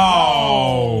up.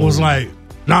 Was like,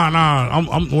 Nah.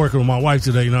 I'm working with my wife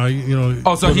today.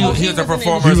 Oh, so he was a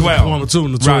performer as well. He was a performer too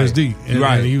in the Notorious D.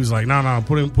 And he was like, Nah.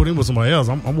 Put him with somebody else.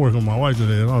 I'm working with my wife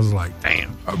today. And I was like,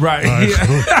 damn. Right.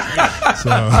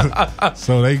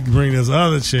 So they bring this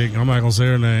other chick. I'm not gonna say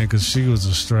her name because she was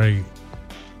a straight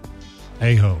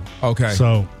a-hole. Okay.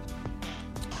 So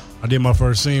I did my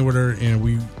first scene with her, and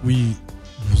we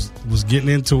was getting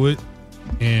into it,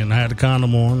 and I had the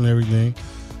condom on and everything,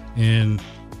 and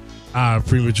I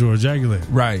premature ejaculated.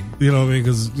 Right. You know what I mean?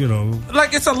 Because,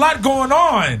 like, it's a lot going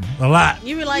on. A lot.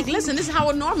 You were like, listen, this is how I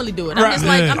would normally do it.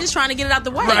 I'm just trying to get it out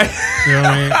the way. Right. You know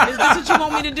what I mean? Is this what you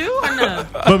want me to do or no?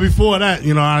 But before that,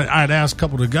 I'd asked a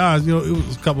couple of the guys. It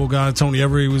was a couple of guys. Tony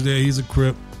Everett was there. He's a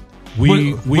Crip.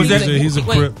 He's a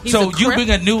Crip. So you being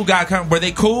a new guy, were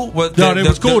they cool? No, they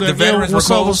was cool. The veterans were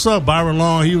cool. What's up? Byron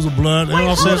Long, he was a blood. You know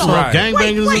what I'm saying?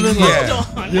 Gangbangers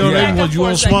and Wait, they want you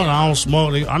want to smoke. I don't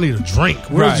smoke. I need a drink.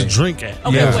 Where's the drink at?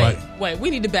 Okay, wait. We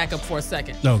need to back up for a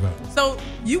second. No, go. So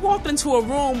you walked into a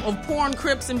room of porn,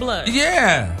 Crips, and blood.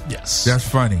 Yeah. Yes. That's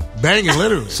funny. Banging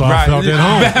literally. So I felt at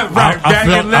home.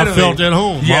 I felt at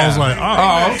home. Yeah. I was like,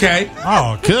 oh, okay.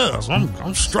 Oh, cuz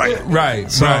I'm straight.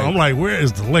 Right. So I'm like, where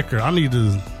is the liquor? I need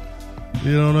to,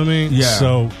 you know what I mean? Yeah.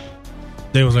 So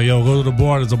they was like, yo, go to the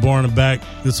bar. There's a bar in the back.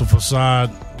 It's a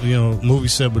facade, movie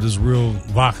set, but there's real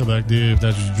vodka back there if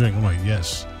that's what you drink. I'm like,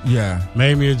 yes. Yeah.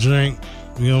 Made me a drink,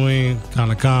 you know what I mean?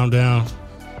 Kind of calmed down.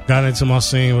 Got into my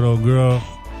scene with old girl.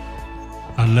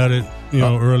 I nutted,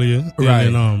 earlier. Right.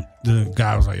 And then the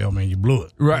guy was like, yo, man, you blew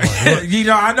it. Right. Like,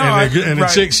 I know. And the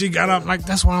chick, she got up like,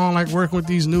 that's why I don't like working with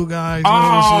these new guys.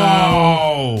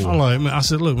 Oh. I'm like, man, I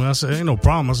said, look, man, I said, ain't no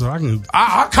problem. I said,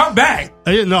 I'll come back.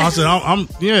 No, I said, all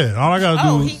I got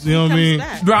to do, you know what I mean?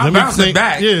 Let me clean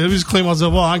back. Yeah, let me just clean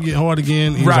myself off. I get hard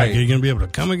again. He's right. like, are you going to be able to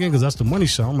come again? Because that's the money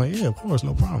shot. I'm like, yeah, of course,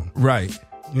 no problem. Right.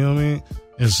 You know what I mean?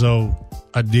 And so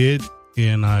I did,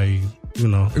 and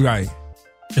Right.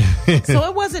 So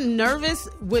it wasn't nervous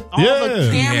with all the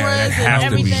cameras and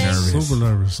everything? Super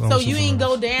nervous. So you ain't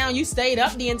go down? You stayed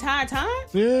up the entire time?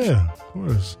 Yeah, of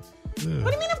course. Yeah.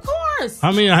 What do you mean, of course?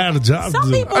 I mean, I had a job Some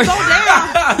to do. people go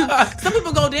down. Some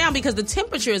people go down because the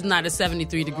temperature is not at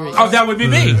 73 degrees. Oh, that would be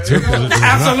me.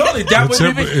 Absolutely. That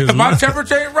would be me. If my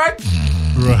temperature ain't right,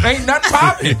 ain't nothing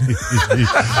popping.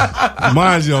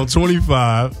 Mind you, I'm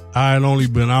 25. I had only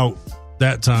been out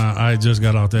that time. I had just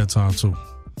got out that time, too.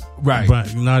 Right.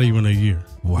 But not even a year.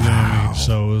 Wow. You know what I mean?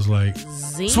 So it's like...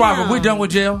 Suave, are we done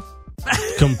with jail?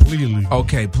 Completely.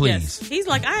 Okay, please. Yes. He's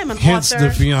like, I am an Hence author.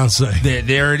 the fiance.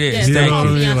 There it is. Yes, Thank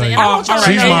you. Fiance. All right.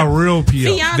 She's my real PO.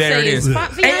 Fiance there it is.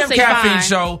 AM Caffeine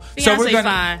Show. So we're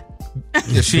gonna.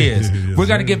 Yeah, she is. We're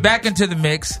gonna get back into the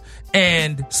mix,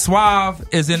 and Suave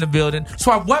is in the building.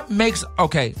 Suave,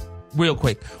 real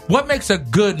quick, what makes a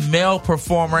good male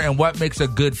performer, and what makes a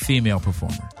good female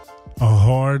performer? A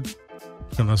hard,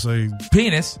 can I say,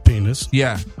 penis?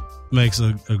 Yeah. Makes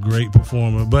a great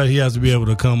performer, but he has to be able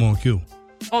to come on cue.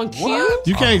 On cue?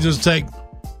 You can't just take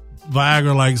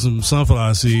Viagra like some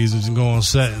sunflower seeds and just go on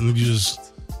set and you just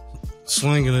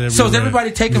slinging it everywhere. So is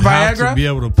everybody taking you Viagra? Have to be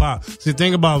able to pop. See,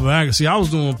 think about Viagra. See, I was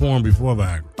doing porn before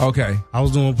Viagra. Okay. I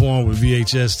was doing porn with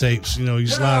VHS tapes. You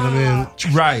slide them in.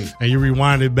 Right. And you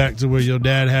rewind it back to where your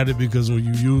dad had it because when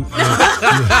you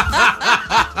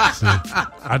See,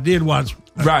 I did watch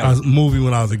a movie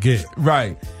when I was a kid.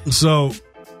 Right. So,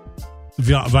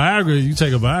 Viagra, you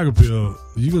take a Viagra pill,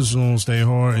 you just gonna stay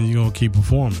hard and you're gonna keep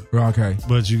performing. Okay.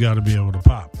 But you got to be able to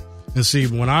pop. And see,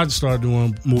 when I started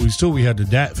doing movies too, we had the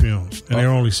DAT films, and they're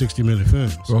only 60-minute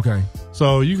films. Okay.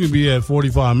 So you can be at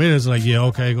 45 minutes, like, yeah,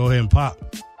 okay, go ahead and pop.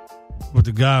 But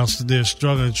the guys they're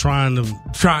struggling, trying to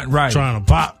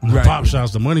pop. The pop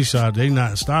shots, the money shot, they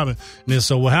not stopping. And then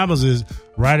so what happens is,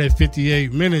 right at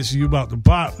 58 minutes, you about to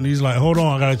pop, and he's like, hold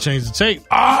on, I gotta change the tape.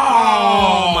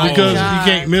 Oh my because God.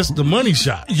 You can't miss the money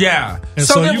shot. Yeah. And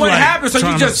so then you what happens? So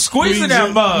you just squeezing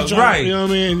that mug, right? You know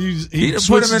what I mean? He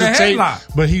put him in a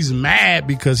headlock. But he's mad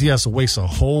because he has to waste a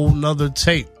whole nother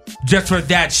tape just for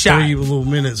that shot. 3 little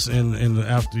minutes in the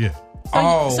after. Yeah.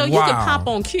 So you can pop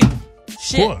on cue.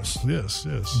 Shit. Of course, yes.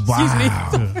 Wow. Excuse me.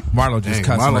 Marlo just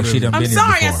cussed like she done been in before.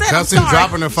 I said Cussing,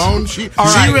 dropping her phone. She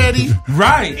ready.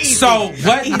 Right. So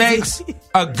what makes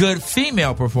a good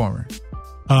female performer?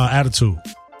 Attitude.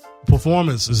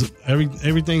 Performance is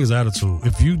everything is attitude.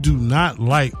 If you do not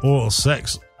like oral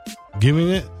sex, giving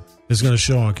it's going to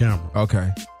show on camera. Okay.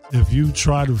 If you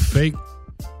try to fake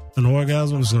an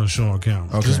orgasm, it's going to show on camera.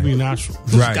 Okay. Just be natural.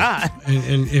 Right. God.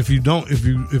 And if you don't,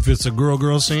 if it's a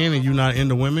girl scene and you're not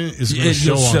into women, it's going to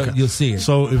show on camera. You'll see it.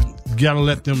 So you got to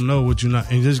let them know what you're not,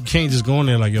 and just can't just go in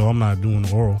there like, yo, I'm not doing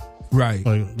oral. Right.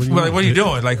 Like, what are you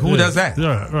doing? Like, who does that?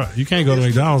 Yeah, right. You can't go to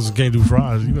McDonald's and can't do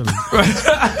fries. You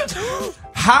gotta.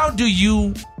 How do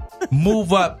you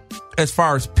move up as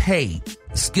far as pay?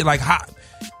 Like, how?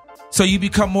 So you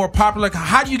become more popular. Like,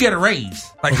 how do you get a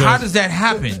raise? Like, how does that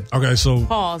happen? Okay, so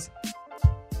pause.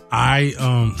 I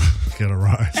get a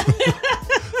rise.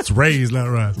 It's raised, not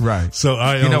rise. Right. So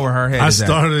you know where her head is. I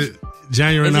started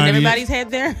January 98. Isn't everybody's head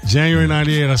there? January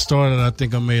 98. I started. I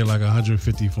think I made like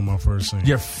 150 for my first scene.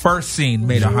 Your first scene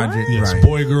made 100. Yes, right.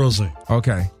 boy girl scene.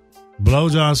 Okay.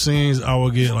 Blowjob scenes, I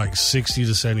would get like $60 to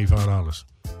 $75.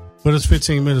 But it's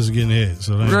 15 minutes of getting head.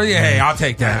 So hey, I'll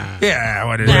take that. Yeah,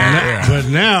 what it is. But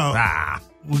now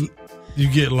you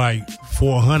get like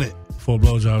 $400 for a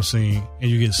blowjob scene,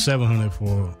 and you get $700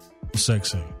 for a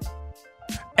sex scene.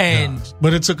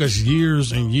 But it took us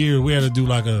years and years. We had to do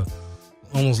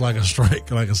almost like a strike,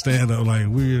 like a stand up. Like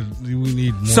we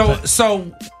need more.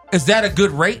 So is that a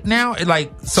good rate now?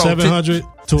 Like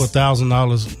 $700 to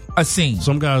 $1,000 a scene.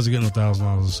 Some guys are getting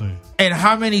 $1,000 a scene. And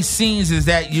how many scenes is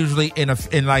that usually in a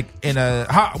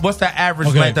what's the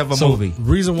average length of a movie? The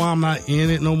reason why I'm not in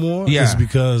it no more is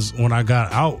because when I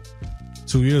got out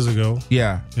 2 years ago,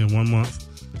 in 1 month,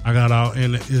 I got out,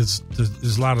 and there's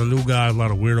a lot of new guys, a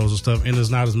lot of weirdos and stuff, and there's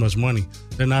not as much money.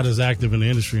 They're not as active in the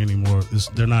industry anymore.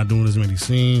 They're not doing as many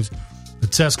scenes. The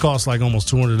test costs like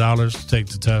almost $200 to take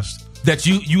the test. That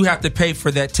you have to pay for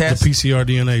that test? The PCR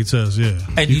DNA test, yeah.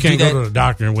 And you can't go to the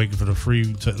doctor and wait for the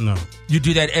free test. No. You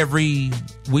do that every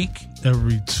week?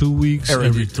 Every 2 weeks,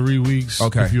 every 3 weeks,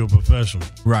 if you're a professional.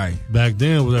 Right. Back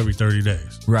then, it was every 30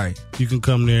 days. Right. You can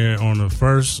come there on the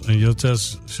 1st, and your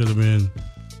test should have been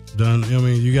done. I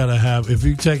mean, you got to have, if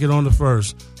you take it on the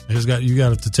 1st, you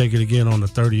got to take it again on the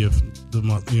 30th, the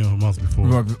month, a month before.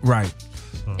 Right.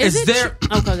 Is there?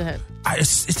 Oh, go ahead.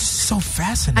 It's so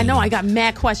fascinating. I know. I got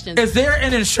mad questions. Is there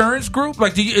an insurance group?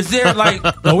 Like, is there like?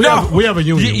 No, we have a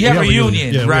union. You have a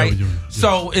union, yeah, right? We have a union. Yeah.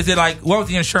 So, is it like what was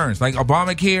the insurance? Like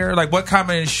Obamacare? Like, what kind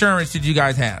of insurance did you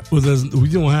guys have? Well, we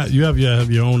don't have. You have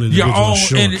your own individual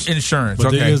insurance.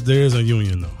 But okay, there is a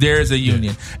union though. There is a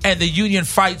union, and the union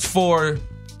fights for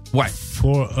what?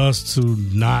 For us to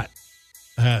not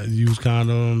use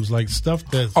condoms, like stuff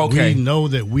that we know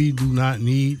that we do not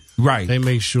need. Right. They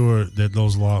make sure that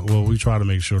those laws. Well, we try to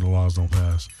make sure the laws don't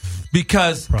pass.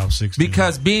 Because Prop 16.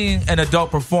 Because being an adult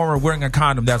performer wearing a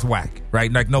condom, that's whack,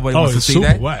 right? Like nobody wants to see super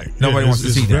that. Whack. Nobody wants to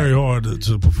see that. It's very hard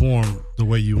to perform the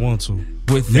way you want to.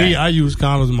 With me, that. I used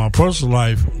condoms in my personal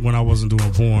life when I wasn't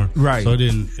doing porn, right? So it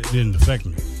didn't affect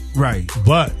me, right?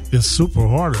 But it's super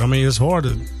hard. I mean, it's hard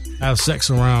to have sex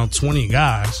around 20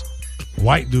 guys,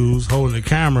 white dudes holding the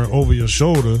camera over your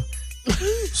shoulder,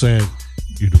 saying,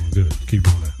 "You're doing good. Keep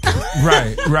doing that."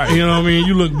 Right. You know what I mean?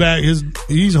 You look back,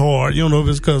 he's hard. You don't know if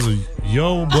it's because of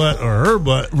your butt or her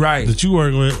butt, right? That you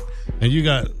working with, and you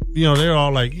got, they're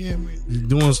all like, yeah, man,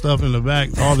 doing stuff in the back,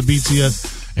 all the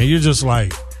BTS, and you're just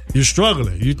like, you're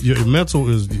struggling. Your mental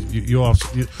is you're off.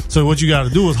 So what you got to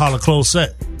do is holler close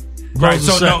set, right?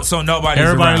 So nobody.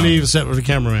 Everybody leaves except for the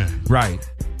cameraman, right?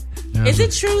 Is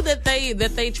it true that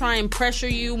they try and pressure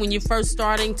you when you're first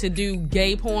starting to do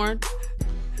gay porn?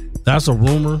 That's a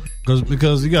rumor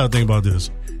because you got to think about this.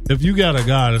 If you got a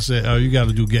guy that said, "Oh, you got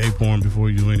to do gay porn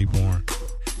before you do any porn,"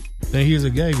 then he's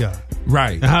a gay guy,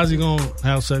 right? And how's he gonna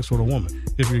have sex with a woman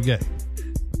if you're gay?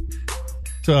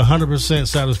 To 100%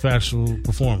 satisfactory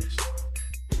performance.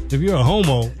 If you're a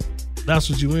homo, that's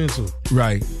what you into,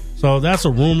 right? So that's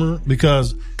a rumor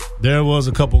because there was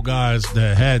a couple guys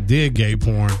that did gay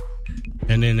porn,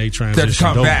 and then they transitioned.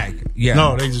 Come over. back, yeah.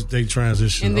 No, they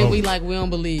transitioned. And then over. we don't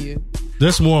believe you.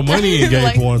 There's more money in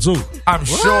gay porn too. I'm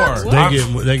sure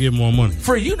they get more money.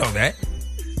 Free, you know that.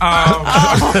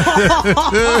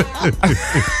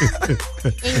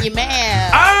 In your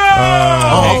mouth.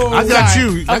 I got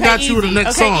you. I got you with the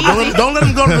next song. Don't let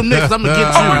him go to the next. I'm gonna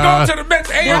get you. We're going to the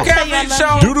next AM Caffeine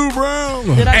Show. Doodoo Brown.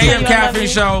 AM Caffeine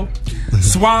Show.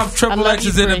 Suave XXX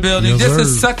is in the building. Yes, this sir.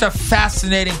 is such a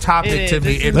fascinating topic to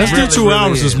me. Let's do 2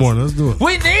 hours this morning. Let's do it.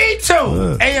 We need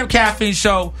to. Yeah. AM Caffeine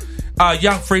Show.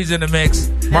 Young Freeze in the mix.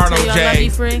 Marlo J.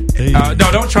 Hey.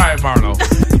 No, don't try it, Marlo.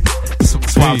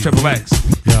 Suave XXX.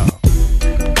 Yeah.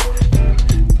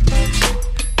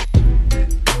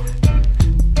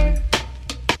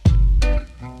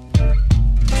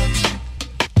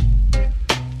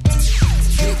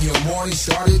 Get your morning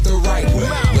started the right way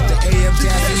with the AM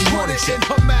Caffeine Morning Show. In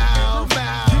her mouth,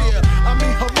 yeah, I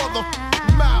mean her mother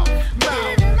mouth.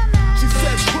 She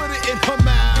says put it in her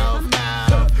mouth,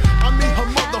 I mean her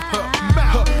mother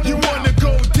mouth. You wanna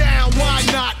go down? Why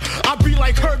not? I'll be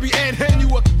like Herbie and hand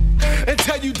you a and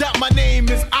tell you that my name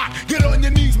is I. Get on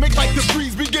your knees, make like the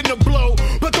breeze begin to blow,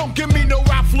 but don't give me no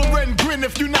Ralph Lauren grin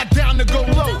if you're not down to go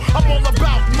low. I'm all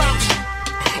about mouth.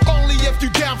 Only if you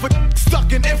down for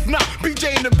stuckin'. If not,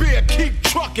 BJ and the beer keep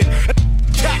truckin'.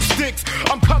 Chapsticks,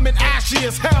 I'm coming ashy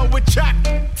as hell with chat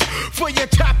for your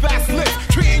chap ass lips.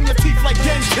 Treating your teeth like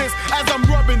dentists as I'm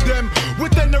rubbing them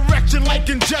with an erection like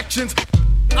injections.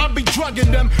 I'll be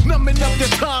drugging them, numbing up their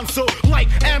tonsil like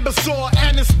Ambisor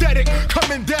anesthetic,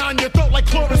 coming down your throat like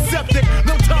chloroseptic.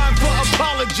 No time for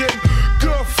apology,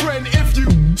 girlfriend. If you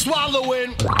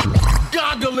swallowing,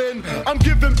 goggling, I'm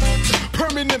giving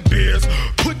permanent beers.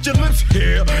 Put your lips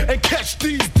here and catch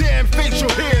these damn facial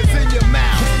hairs in your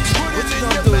mouth. Put it in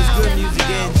your mouth. Good music,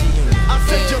 I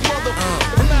said your mother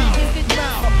mouth.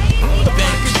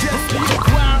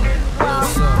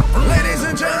 Ladies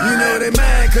and gentlemen, you know they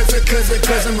mad cause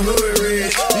I'm hood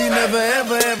rich. You know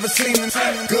never ever seen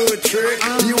a good trick.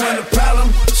 You want a problem?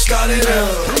 Start it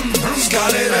up.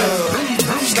 Start it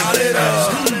up. Start it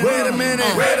up. Wait a minute.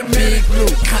 Big blue,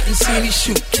 cotton candy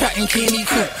shoot, cotton candy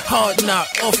coop, hard knock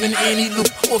off in any loop,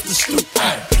 off the stoop.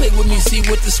 Play with me, see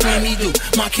what the screamy do.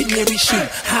 My canary shoot,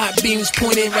 hot beams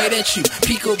pointed right at you.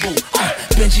 Peekaboo,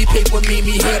 Benji paper made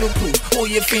me hater proof. All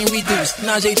your fame reduced.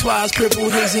 Najee Twice, purple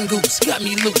haze and goose, got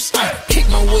me loose. Kick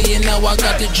my way and now I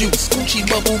got the juice. Gucci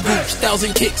bubble goose,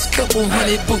 1,000 kicks, couple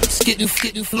hundred boots, getting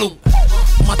flu.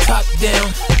 My top down,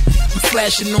 I'm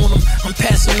flashing on them, I'm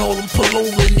passing all them, pull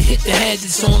over and hit the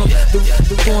hazards on them.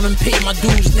 The on them, pay my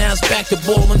dues, now it's back to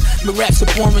ballin'. The raps are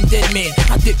boring, dead man,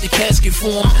 I dip the casket for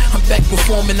them. I'm back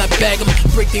performing, I bag them,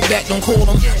 break their back, don't call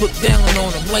them. Look down on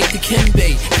them, like the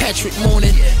Kembe, Patrick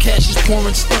Morning. Cash is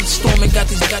pouring, stunt storming, got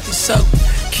this up.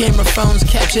 Camera phones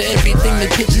capture everything, the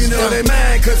pictures. You know they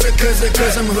mad cause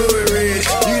I'm hood rich.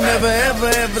 You never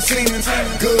ever seen a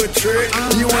good trick.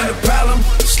 You want a problem?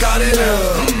 Start it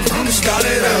up. Start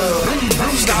it up.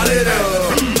 Start it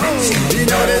up. You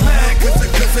know they mad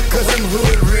cause I'm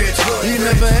hood rich. You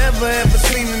never ever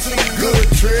seen a good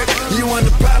trick. You want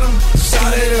a problem?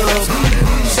 Start it up.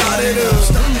 Start it up.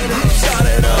 Start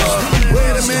it up.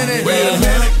 Wait a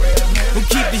minute. Who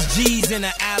keep his G's in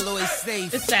an alloy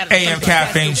safe. AM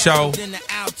Caffeine Show.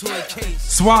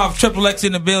 Suave XXX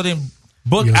in the building.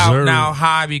 Book Yes, out sir. now.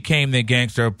 How I Became the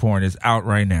Gangster of Porn is out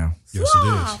right now. Yes, it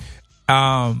is.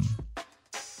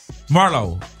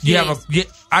 Marlo, you Yes. have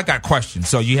I got questions.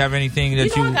 So you have anything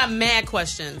that I got mad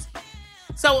questions.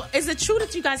 So is it true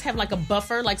that you guys have like a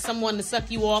buffer, like someone to suck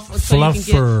you off? So you can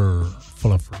get...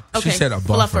 Fluffer. Okay. She said a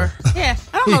buffer. Yeah,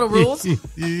 I don't know the rules.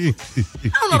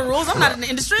 I'm not in the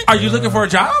industry. Are you looking for a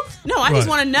job? No, I just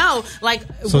want to know, like,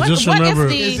 So what just if remember,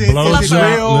 the Is it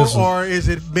Blowjob, real listen. or is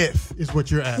it myth? Is what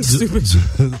you're asking.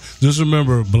 Just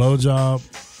remember, blowjob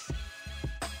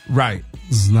Right.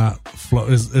 is not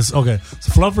it's okay.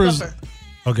 So fluffers. Fluffer.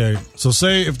 Okay, so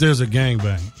say if there's a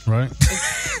gangbang, right?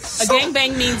 A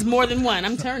gangbang means more than one.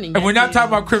 I'm turning. And we're not talking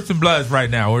about Crips and Bloods right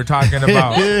now. We're talking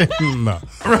about No,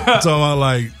 I'm talking about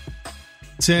like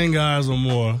 10 guys or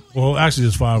more. Well, actually,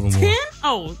 it's 5 or more. 10?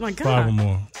 Oh my god! 5 or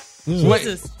more. wait,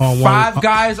 Jesus. On one- 5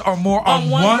 guys or more on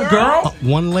one girl?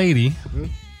 One lady,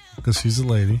 because she's a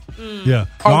lady. Yeah,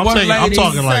 Oh, I'm one saying, I'm lady.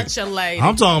 talking like Such a lady.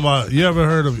 I'm talking about. You ever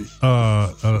heard of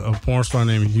a porn star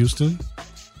named Houston?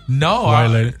 No, White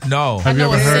lady. no. Have you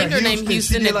know ever a heard? singer named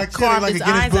Houston She did that like carved a his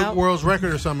Guinness eyes Book out. World's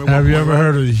Record or something. at Have one you point, ever right?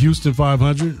 heard of the Houston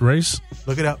 500 race?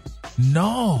 Look it up.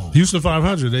 No. Houston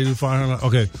 500. They do 500.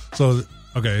 Okay,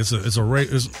 so it's a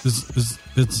race.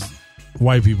 It's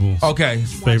white people's Okay.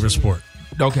 favorite sport.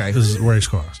 Okay. This is race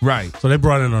cars. Right. So they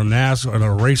brought in a NASCAR and a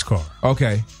race car,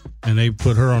 Okay. and they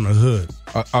put her on the hood.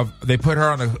 They put her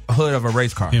on the hood of a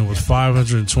race car. And it was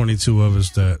 522 of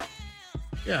us that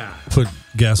put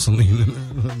gasoline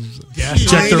in it.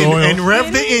 Check their oil. And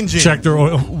rev the engine. Check their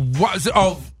oil. What,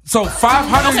 so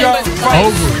 500 Okay,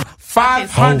 Over.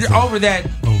 500 Over. over that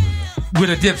with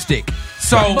a dipstick.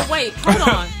 So But wait, hold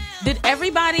on. Did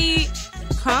everybody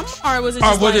come, or was it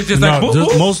just was like it just No, like boop,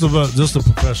 boop? most of us, just the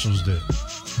professionals did.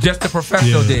 Just the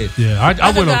professional did? Yeah, I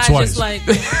other went up guys twice. Just like,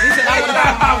 he said,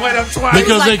 I I went up twice.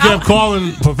 Because was they like, kept I-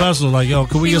 calling professionals like, "Yo,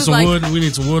 can we He get was some like- wood? We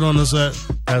need some wood on the set."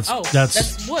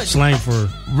 That's wood. slang for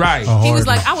Right. a hard. He was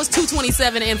like, I was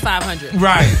 227 and 500.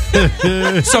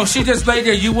 Right. So she just laid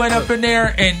there. You went up in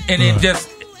there and it just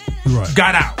right.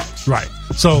 got out. Right.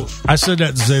 So I said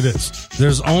that to say this: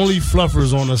 there's only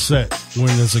fluffers on the set when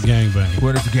it's a gangbang.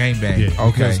 What is the gangbang? Yeah.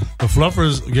 Okay. because The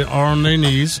fluffers are on their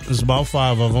knees. It's about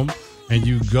 5 of them, and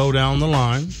you go down the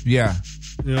line. Yeah.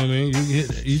 You know what I mean? You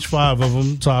hit each 5 of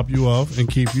them, top you off, and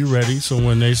keep you ready. So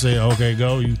when they say, "Okay,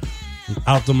 go," you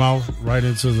out the mouth right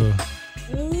into the.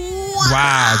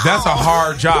 Wow. That's a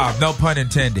hard job. No pun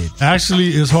intended. Actually,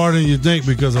 it's harder than you think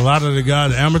because a lot of the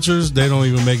guys, the amateurs, they don't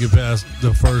even make it past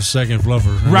the first, second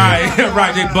fluffer. Right.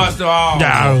 Right. They bust it all.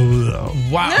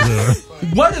 Wow.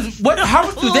 How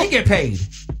much do they get paid?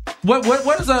 What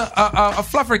does a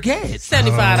fluffer get?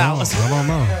 $75. I don't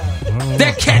know.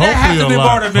 That has to be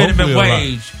more than minimum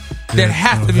wage. That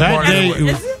has to be more than minimum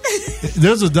wage.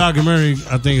 There's a documentary,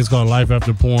 I think it's called Life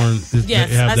After Porn. Yes,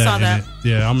 they have I saw in that. it.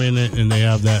 Yeah, I'm in it, and they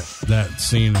have that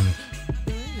scene in it.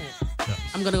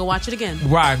 I'm going to go watch it again.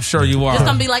 Right, I'm sure you are. Just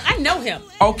going to be like, I know him.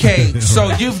 Okay,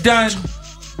 so you've done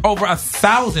over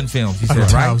 1,000 films, you said,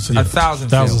 right? 1,000. 1,000 1,000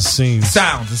 films. scenes.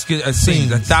 Sounds, excuse,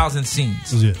 scenes, 1,000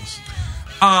 scenes. Yes.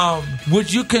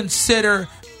 Would you consider,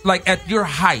 like, at your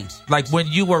height, like when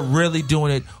you were really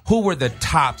doing it, who were the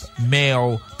top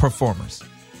male performers?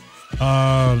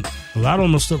 A lot of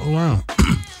them are still around.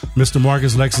 Mr.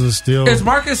 Marcus Lexus is still. Is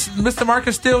Mr.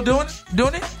 Marcus still doing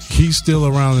it? He's still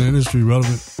around in the industry,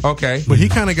 relevant. Okay, but he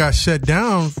kind of got shut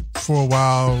down for a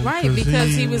while, right?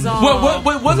 Because he was on.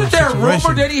 Wasn't there a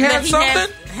rumor that he had something?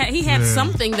 He had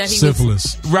something that he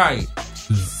syphilis. Right.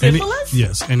 Syphilis?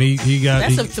 Yes, and he got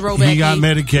That's a throwback. He got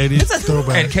medicated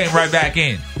and came right back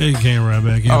in. He came right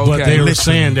back in, but they were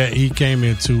saying that he came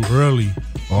in too early.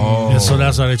 Oh, and so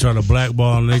that's how they try to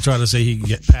blackball him. They try to say he can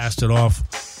get passed it off,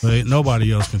 but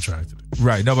nobody else contracted it.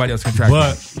 Right, nobody else contracted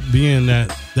it. But being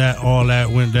that all that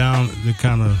went down, it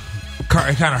kind of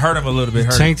hurt him a little bit.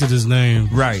 Tainted his name.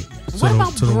 Right. What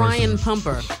about Brian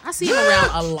Pumper? I see him around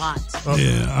a lot.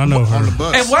 Yeah, I know her. And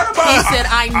what about? He said,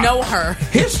 "I know her."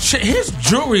 His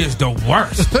jewelry is the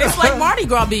worst. It's like Mardi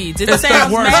Gras beads. It's the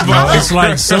worst. It's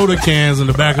like soda cans in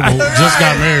the back of a just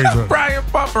got married. Bro. Brian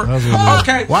Pumper.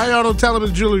 Okay. Why y'all don't tell him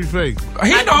his jewelry fake?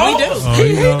 He knows. We do.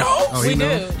 He knows. We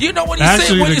do. You know when you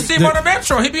see him on the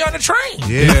metro, he be on the train.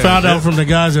 Yeah. He found out from the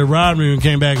guys that robbed me and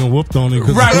came back and whooped on him.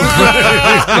 Right.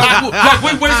 Like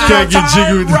we wasted our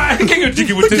time. Right. Can't get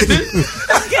jiggy with this.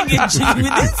 Can't get jiggy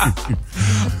with this.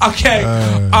 Okay.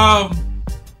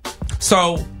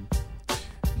 So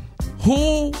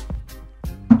who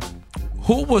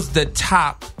was the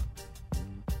top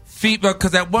female?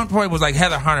 Because at one point it was like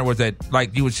Heather Hunter was at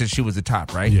like she was the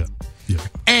top, right? Yeah.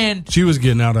 And she was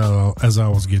getting out as I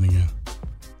was getting in.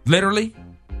 Literally.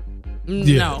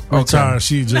 No. Retired. Okay.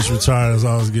 She just retired as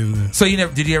I was getting in. So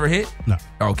did you ever hit? No.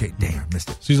 Okay, damn, missed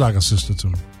it. She's like a sister to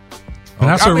me. And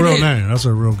that's her real name. That's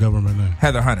her real government name.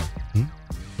 Heather Hunter.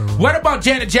 What about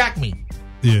Janet Jackme?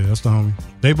 Yeah, that's the homie.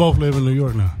 They both live in New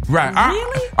York now. Right.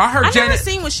 Really? I heard I've Janet. never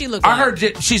seen what she looked like. I heard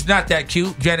she's not that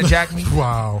cute, Janet Jackme.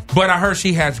 Wow. But I heard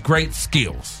she has great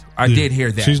skills. I did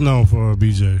hear that. She's known for her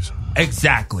BJs.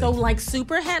 Exactly. So like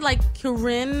Superhead, like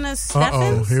Corinne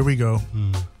Steffens? Here we go.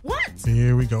 What?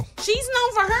 Here we go. She's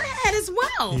known for her head as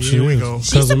well. Here we go.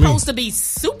 She's supposed to be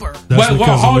super.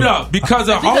 Well, hold up.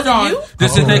 Hold on.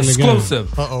 This is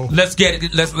exclusive. Let's get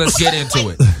into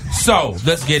it. So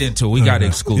let's get into it. We got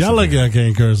exclusive. Y'all like I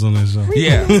can't curse on this show.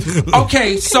 Yeah.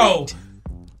 Okay, so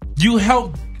you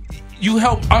help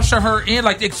usher her in.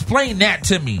 Like, explain that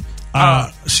to me.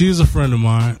 She's a friend of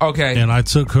mine. Okay. And I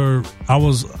took her. I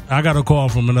got a call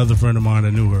from another friend of mine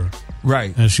that knew her.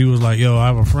 Right. And she was like, "Yo, I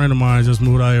have a friend of mine just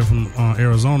moved out here from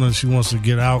Arizona. She wants to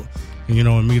get out and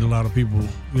and meet a lot of people,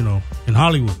 in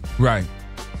Hollywood." Right.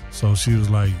 So she was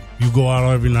like, "You go out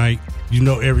every night. You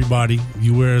know everybody.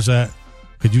 You where it's at.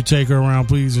 Could you take her around,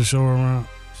 please, and show her around?"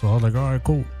 So I was like, "All right,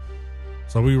 cool."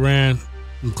 So we ran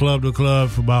from club to club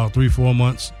for about 3-4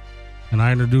 months. And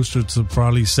I introduced her to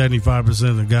probably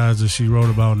 75% of the guys that she wrote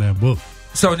about in that book.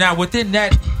 So now within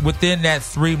that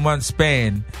 3-month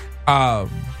span,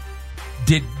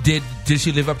 did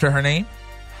she live up to her name?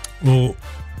 Well,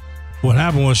 what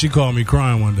happened was she called me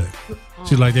crying one day.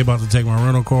 She's like, "They about to take my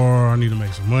rental car. I need to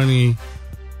make some money.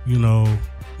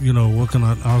 What can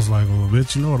I was like, "Well,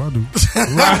 bitch, you know what I do." So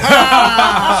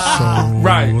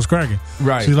what's cracking?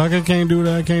 Right. She's like, "I can't do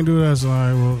that. I can't do that."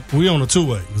 So we on a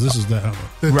 2-way because this is that.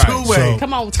 The 2-way. So,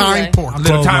 come on, time port.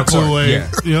 Little time 2-way. Yeah.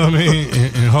 You know what I mean?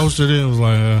 And hosted it. It was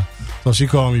like, so she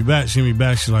called me back. She hit me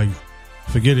back. She's like,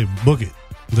 "Forget it. Book it.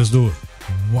 Let's do it."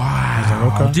 Wow. I was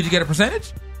like, okay. Did you get a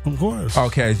percentage? Of course.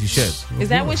 Okay, as you should. Is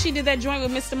that when she did that joint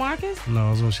with Mr. Marcus? No,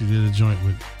 it was when she did a joint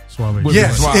with Suave XXX.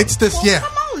 Yes, it's this. Well, yeah.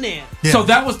 Come on then. Yeah. So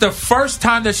that was the first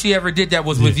time that she ever did that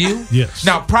was with you? Yes.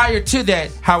 Now, prior to that,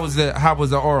 how was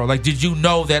the oral? Like, did you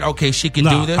know that, okay, she can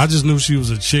do this? I just knew she was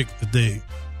a chick that they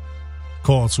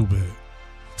called Superhead.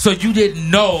 So you didn't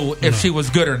know if she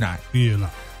was good or not? Yeah, no.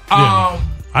 I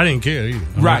didn't care either.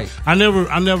 Right. I never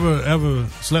ever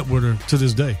slept with her to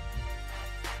this day.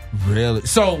 Really?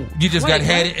 So you just got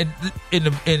head in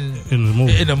the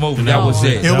movie. In the movie. That was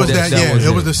it. It was that.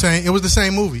 It was the same. It was the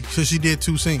same movie. So she did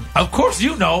 2 scenes. Of course,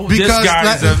 you know because this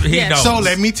guy he knows. So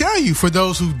let me tell you, for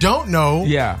those who don't know,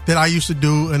 that I used to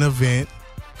do an event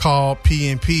called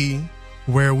PNP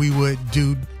where we would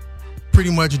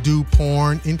pretty much do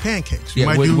porn in pancakes. We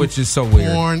might do which is so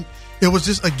weird. Porn. It was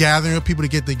just a gathering of people to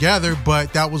get together,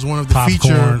 but that was one of the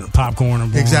popcorn and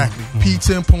porn. Exactly.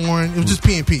 Pizza and porn. It was just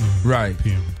PNP. Right.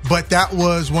 But that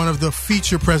was one of the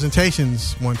feature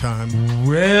presentations one time.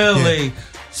 Really? Yeah.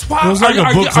 Swap, it was like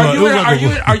a book club.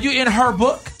 Are you in her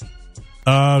book?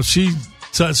 She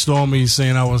touched on me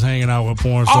saying I was hanging out with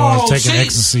porn stars taking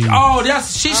ecstasy. Oh,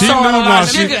 she saw it on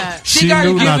she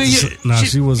knew not to say. No,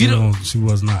 she wasn't. She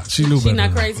was not. She knew better. She's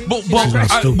not crazy. But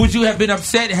would you have been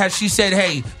upset had she said,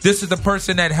 "Hey, this is the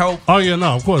person that helped"? Oh yeah,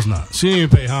 no, of course not. She didn't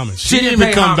even pay homage. She didn't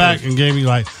even come back and gave me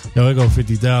like, Yo, they go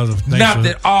 50,000.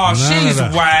 Nothing. Oh, she's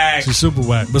whack. She's super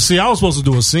whack. But see, I was supposed to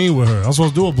do a scene with her. I was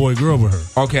supposed to do a boy-girl with her.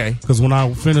 Okay. Because when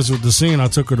I finished with the scene, I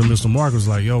took her to Mr. Mark. Was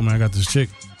like, yo, man, I got this chick.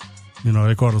 You know,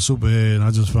 they called her Superhead, and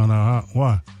I just found out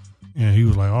why. And he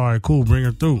was like, all right, cool, bring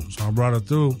her through. So I brought her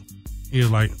through. He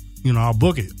was like, you know, I'll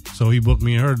book it. So he booked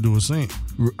me and her to do a scene.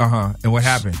 And what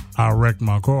happened? I wrecked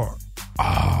my car.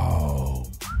 Oh.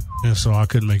 And so I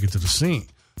couldn't make it to the scene.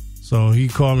 So he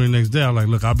called me the next day. I was like,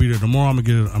 look, I'll be there tomorrow. I'm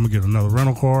gonna get another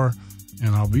rental car,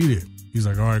 and I'll be there. He's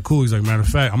like, all right, cool. He's like, matter of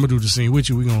fact, I'm gonna do the scene with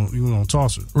you. We gonna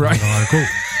toss it. Right. Like, all right, cool.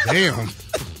 Damn.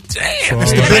 So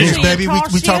It's the business, baby.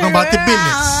 We talking about the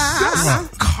business.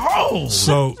 Cold.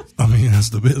 So, I mean, that's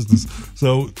the business.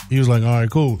 So he was like, all right,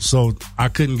 cool. So I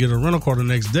couldn't get a rental car the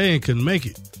next day and couldn't make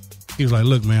it. He was like,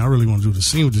 look, man, I really want to do the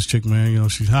scene with this chick, man. You know,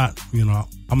 she's hot. You know,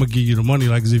 I'm going to give you the money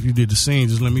like as if you did the scene.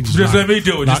 Just let me let me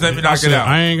do it. Just let me knock it out.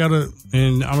 I ain't got to,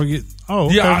 and I'm going to get,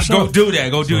 okay, yeah, sure. go do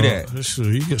that. Go do that. Sure,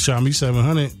 he shot me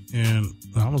 $700 and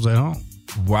I was at home.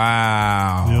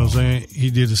 Wow. You know what I'm saying?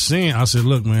 He did the scene. I said,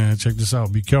 look, man, check this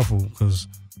out. Be careful because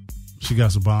she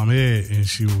got some bomb head and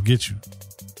she will get you.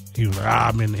 He was like,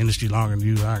 I've been in the industry longer than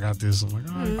you. I got this. I'm like,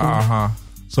 all right.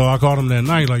 So I called him that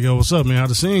night, like, yo, what's up, man? How'd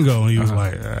the scene go? And he was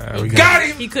like, we got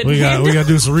him. He couldn't. We got to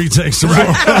do some retakes tomorrow.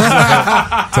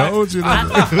 Told you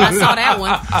that. I saw that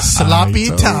one. Sloppy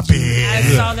toppy. I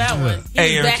saw that one.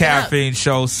 AM Caffeine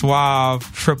Show, Suave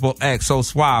XXX. So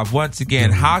Suave, once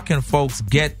again, how can folks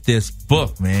get this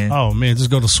book, man? Oh, man,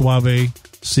 just go to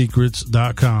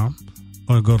suavesecrets.com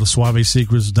or go to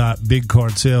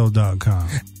suavesecrets.bigcartel.com.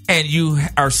 And you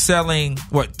are selling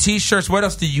what T-shirts? What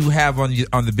else do you have on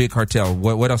the Big Cartel?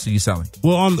 What else are you selling?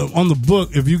 Well, on the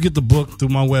book, if you get the book through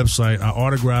my website, I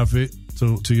autograph it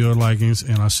to your likings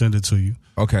and I send it to you.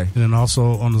 Okay. And then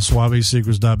also on the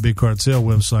suavesecrets.bigcartel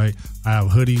website, I have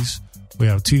hoodies. We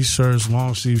have T-shirts,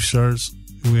 long sleeve shirts.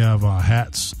 We have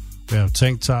hats. We have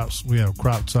tank tops. We have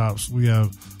crop tops. We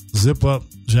have zip up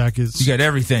jackets. You got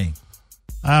everything.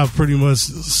 I have pretty much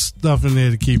stuff in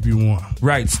there to keep you warm.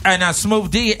 Right. And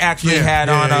Smooth D actually had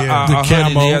on a the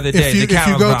hoodie the other day. If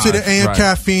you go to the AM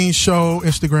Caffeine Show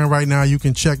Instagram right now, you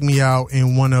can check me out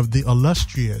in one of the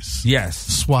illustrious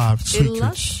Suave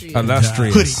Secrets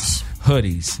illustrious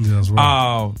hoodies. That's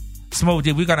right. Smooth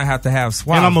D, we're going to have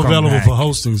Suave. And I'm available for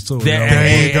hostings too.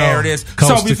 There you go. There it is.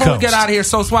 Coast so before we get out of here,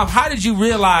 so Suave, how did you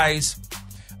realize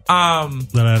that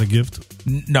I had a gift?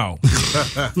 No.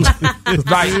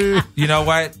 Like, you know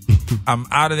what? I'm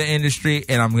out of the industry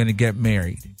and I'm going to get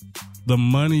married. The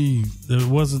money, it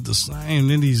wasn't the same.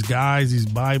 Then these guys, these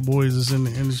buy boys that's in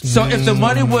the industry. So if the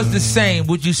money was the same,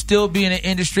 would you still be in the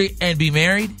industry and be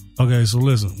married? Okay, so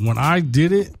listen. When I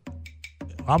did it,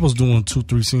 I was doing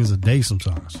 2-3 scenes a day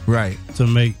sometimes. Right. To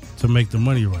make the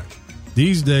money right.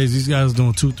 These days, these guys are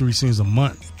doing 2-3 scenes a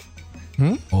month.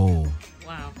 Oh.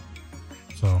 Wow.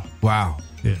 So. Wow.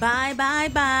 Yeah.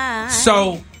 Bye.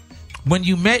 So, when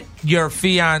you met your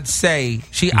fiance,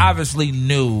 she obviously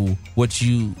knew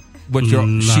she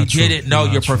didn't know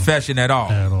your profession at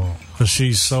all. At all. Because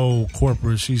she's so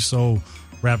corporate. She's so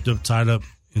wrapped up, tied up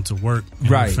into work and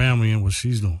her family and what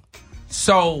she's doing.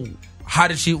 So, how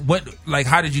did you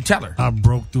tell her? I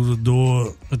broke through the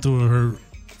door, through her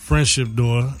friendship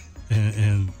door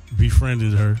and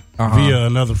befriended her via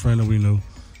another friend that we knew.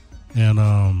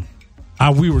 And,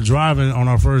 we were driving on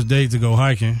our first date to go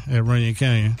hiking at Runyon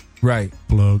Canyon. Right.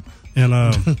 Plug. And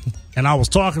and I was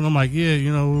talking. I'm like, yeah,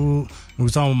 you know, we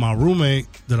was talking with my roommate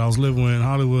that I was living with in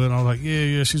Hollywood. And I was like,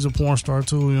 yeah, she's a porn star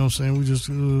too. You know what I'm saying? We just,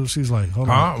 she's like, hold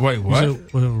on. Wait, what?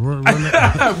 Run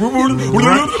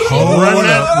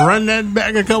that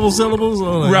back a couple syllables.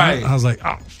 Right. I was like,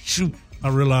 oh, shoot. I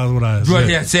realized what I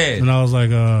said. And I was like,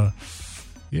 yeah,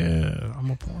 I'm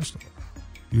a porn star.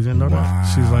 You didn't know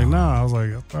that? She was like, nah. I was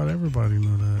like, I thought everybody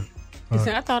knew that. He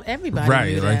said, I thought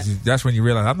everybody knew that. That's when you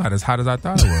realize I'm not as hot as I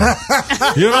thought I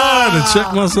was. You know, I had to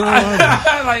check myself.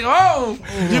 Like, oh.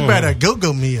 You better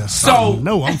Google me or something.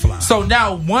 No, I'm flying. So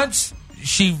now, once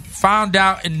she found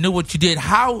out and knew what you did,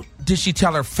 how did she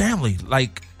tell her family?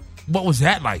 Like, what was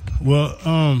that like? Well,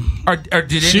 or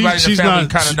did anybody in the family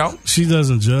kind of know? She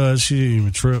doesn't judge. She didn't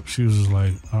even trip. She was just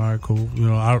like, all right, cool. You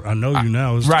know, I know you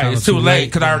now. It's too late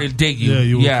because I already dig you. Yeah,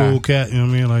 you were a cool cat. You know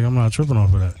what I mean? Like, I'm not tripping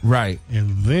off of that. Right.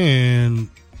 And then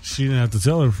she didn't have to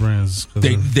tell her friends.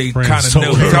 They kind of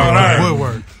knew. Her.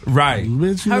 Right.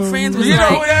 Bitch, her friends was you like,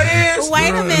 know who that is? Wait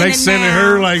a minute. They sending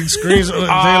her like screens. They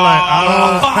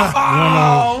like,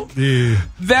 oh. Yeah.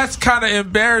 That's kind of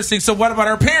embarrassing. So what about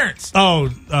her parents?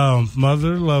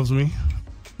 Mother loves me.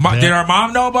 Did our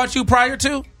mom know about you prior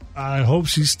to? I hope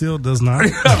she still does not.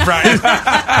 Right.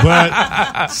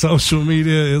 But social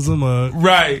media is a mug.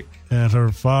 Right. And her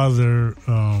father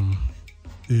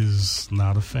is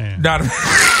not a fan. Not a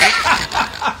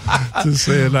Just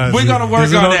saying that. We're going to work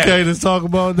on that. Is it okay to talk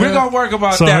about that? We're going to work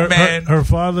about that, man. Her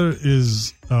father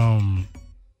is...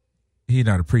 He's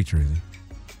not a preacher, is he?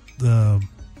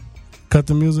 Cut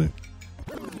the music.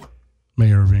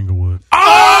 Mayor of Inglewood. Oh!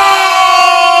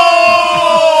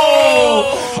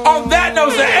 On that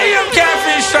note, the AM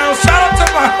Caffeine Show. Shout out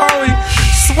to my homie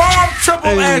Suave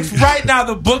XXX. Right now,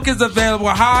 the book is available.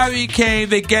 How He Came,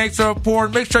 The Gangster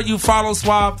Report. Make sure you follow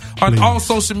Suave on all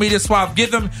social media. Suave,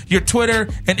 give them your Twitter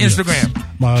and Instagram. Yes.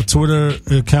 My Twitter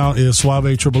account is Suave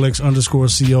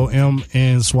XXX_COM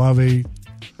and Suave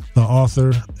the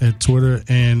author at Twitter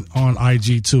and on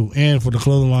IG too. And for the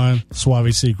clothing line,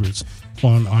 Suave Secrets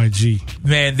on IG.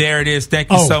 Man, there it is.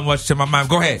 Thank you so much to my mom.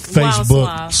 Go ahead. Facebook,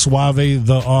 Wow, Suave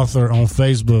the author on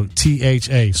Facebook.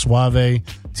 THA, Suave,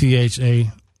 THA,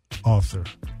 author.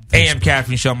 AM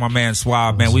Caffeine Show, my man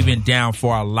Suave, man. We've been down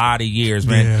for a lot of years,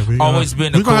 man. Yeah, always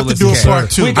been the coolest. We're going to have to do a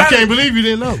part two. I can't believe you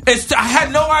didn't know. I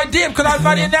had no idea because I'm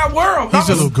not in that world. He's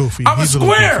a little goofy. I'm He's a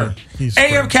square. He's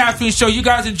AM Caffeine Show. You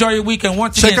guys enjoy your weekend.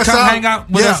 Once again, come hang out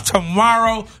with us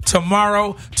tomorrow.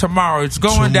 It's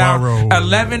going down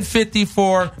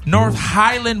 1154 North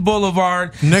Highland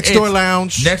Boulevard. Next Door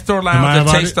Lounge. The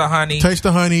Taste of Honey. Taste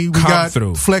of Honey. We got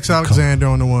Flex Alexander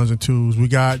on the ones and twos. We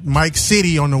got Mike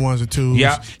City on the ones and twos.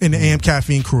 Yeah. And the AM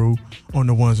Caffeine crew on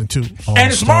the ones and twos.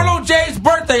 And it's Marlo J's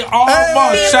birthday all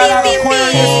month. Shout out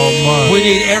Aquarius. We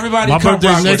need everybody to come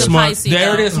rock next with month.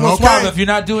 There it is. Well, Suave, if you're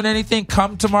not doing anything,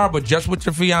 come tomorrow, but just with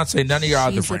your fiance, none of your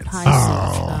other friends.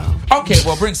 Okay,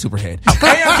 well, bring Superhead.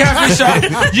 AM Caffeine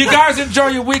Show. You guys enjoy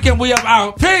your weekend. We are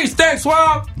out. Peace. Thanks,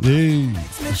 Suave.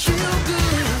 Peace.